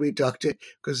I'm glad we ducked it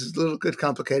because it's a little bit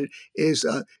complicated, is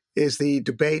the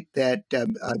debate that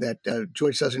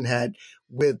George Sutton had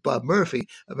with Bob Murphy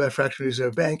about fractional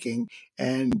reserve banking,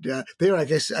 and there, I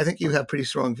think you have pretty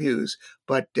strong views,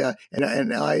 but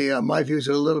my views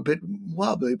are a little bit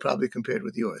wobbly, probably compared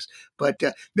with yours. But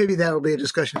maybe that'll be a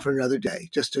discussion for another day,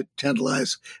 just to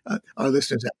tantalize our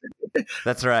listeners out there.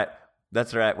 That's right.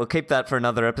 That's right. We'll keep that for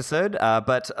another episode.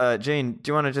 But Gene, do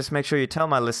you want to just make sure you tell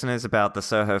my listeners about the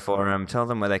Soho Forum, tell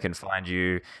them where they can find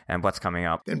you and what's coming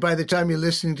up? And by the time you're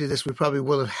listening to this, we probably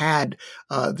will have had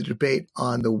the debate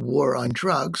on the war on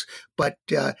drugs. But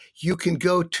you can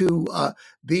go to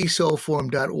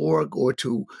thesohoforum.org or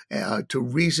to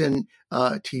Reason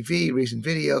TV, Reason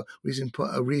Video, Reason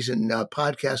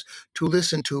Podcast to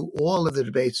listen to all of the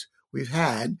debates we've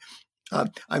had.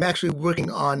 I'm actually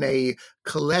working on a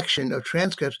collection of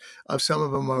transcripts of some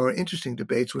of the more interesting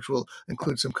debates, which will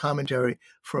include some commentary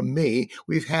from me.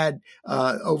 We've had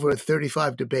over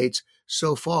 35 debates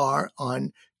so far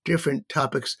on different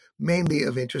topics, mainly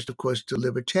of interest, of course, to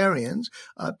libertarians.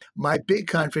 My big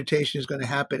confrontation is going to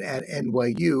happen at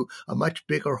NYU, a much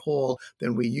bigger hall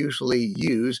than we usually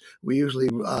use. We usually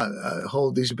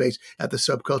hold these debates at the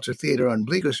Subculture Theater on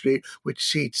Bleecker Street, which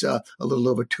seats a little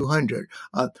over 200.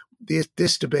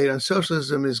 This debate on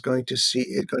socialism is going to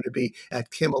be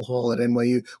at Kimmel Hall at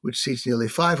NYU, which seats nearly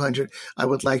 500. I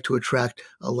would like to attract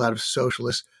a lot of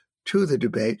socialists to the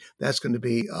debate. That's going to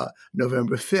be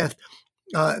November 5th.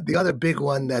 The other big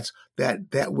one that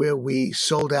where we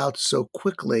sold out so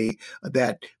quickly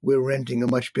that we're renting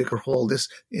a much bigger hall.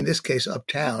 In this case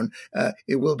uptown.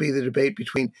 It will be the debate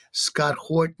between Scott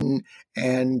Horton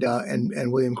and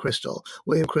William Kristol.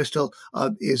 William Kristol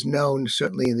is known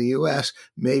certainly in the U.S.,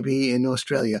 maybe in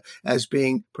Australia, as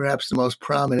being perhaps the most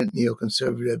prominent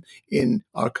neoconservative in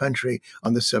our country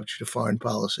on the subject of foreign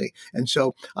policy, and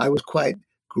so I was quite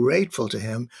grateful to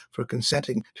him for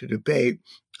consenting to debate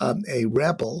a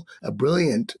rebel, a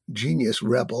brilliant genius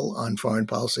rebel on foreign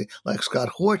policy like Scott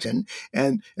Horton.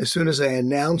 And as soon as I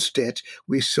announced it,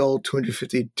 we sold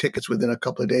 250 tickets within a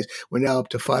couple of days. We're now up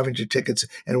to 500 tickets,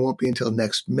 and it won't be until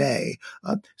next May.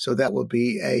 So that will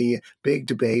be a big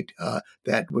debate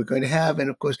that we're going to have. And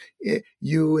of course,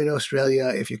 you in Australia,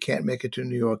 if you can't make it to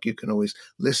New York, you can always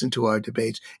listen to our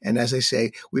debates. And as I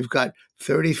say, we've got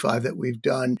 35 that we've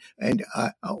done, and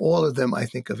all of them, I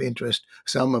think, of interest.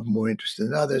 Some of more interest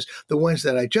than others. The ones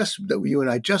that you and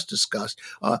I just discussed,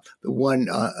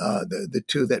 the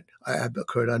two that have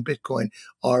occurred on Bitcoin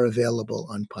are available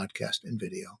on podcast and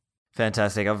video.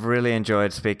 Fantastic. I've really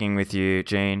enjoyed speaking with you,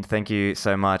 Gene. Thank you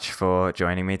so much for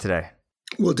joining me today.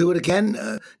 We'll do it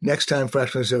again next time,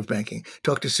 Fractional Reserve Banking.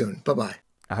 Talk to you soon. Bye-bye.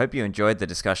 I hope you enjoyed the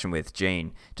discussion with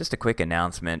Gene. Just a quick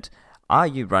announcement. Are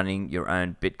you running your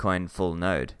own Bitcoin full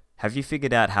node? Have you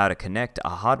figured out how to connect a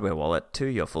hardware wallet to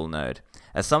your full node?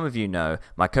 As some of you know,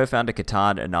 my co-founder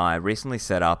Ketan and I recently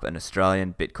set up an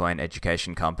Australian Bitcoin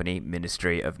education company,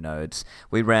 Ministry of Nodes.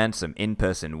 We ran some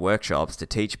in-person workshops to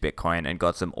teach Bitcoin and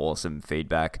got some awesome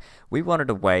feedback. We wanted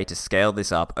a way to scale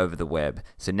this up over the web,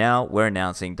 so now we're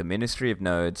announcing the Ministry of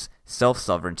Nodes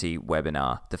Self-Sovereignty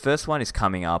webinar. The first one is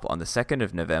coming up on the 2nd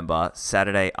of November,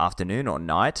 Saturday afternoon or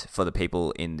night for the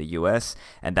people in the US,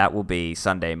 and that will be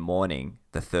Sunday morning,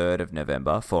 the 3rd of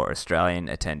November for Australian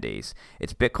attendees.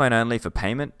 It's Bitcoin only for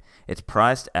payment. It's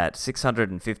priced at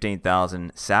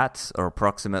 615,000 sats, or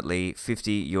approximately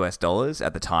 $50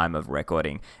 at the time of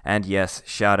recording. And yes,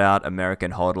 shout out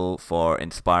American HODL for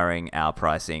inspiring our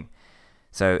pricing.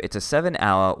 So it's a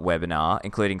 7-hour webinar,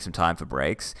 including some time for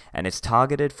breaks, and it's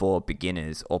targeted for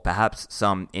beginners or perhaps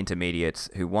some intermediates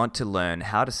who want to learn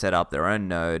how to set up their own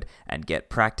node and get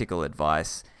practical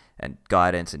advice and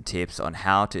guidance and tips on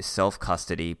how to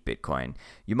self-custody Bitcoin.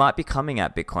 You might be coming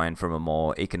at Bitcoin from a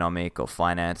more economic or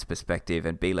finance perspective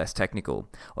and be less technical,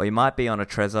 or you might be on a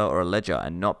Trezor or a Ledger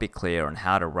and not be clear on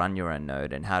how to run your own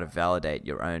node and how to validate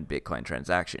your own Bitcoin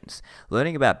transactions.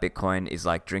 Learning about Bitcoin is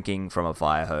like drinking from a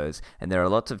fire hose, and there are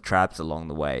lots of traps along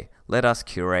the way. Let us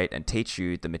curate and teach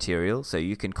you the material so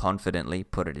you can confidently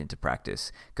put it into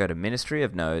practice. Go to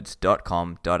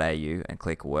ministryofnodes.com.au and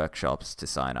click workshops to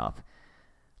sign up.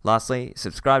 Lastly,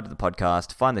 subscribe to the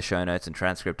podcast, find the show notes and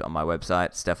transcript on my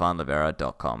website,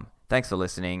 stefanlivera.com. Thanks for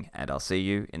listening, and I'll see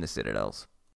you in the Citadels.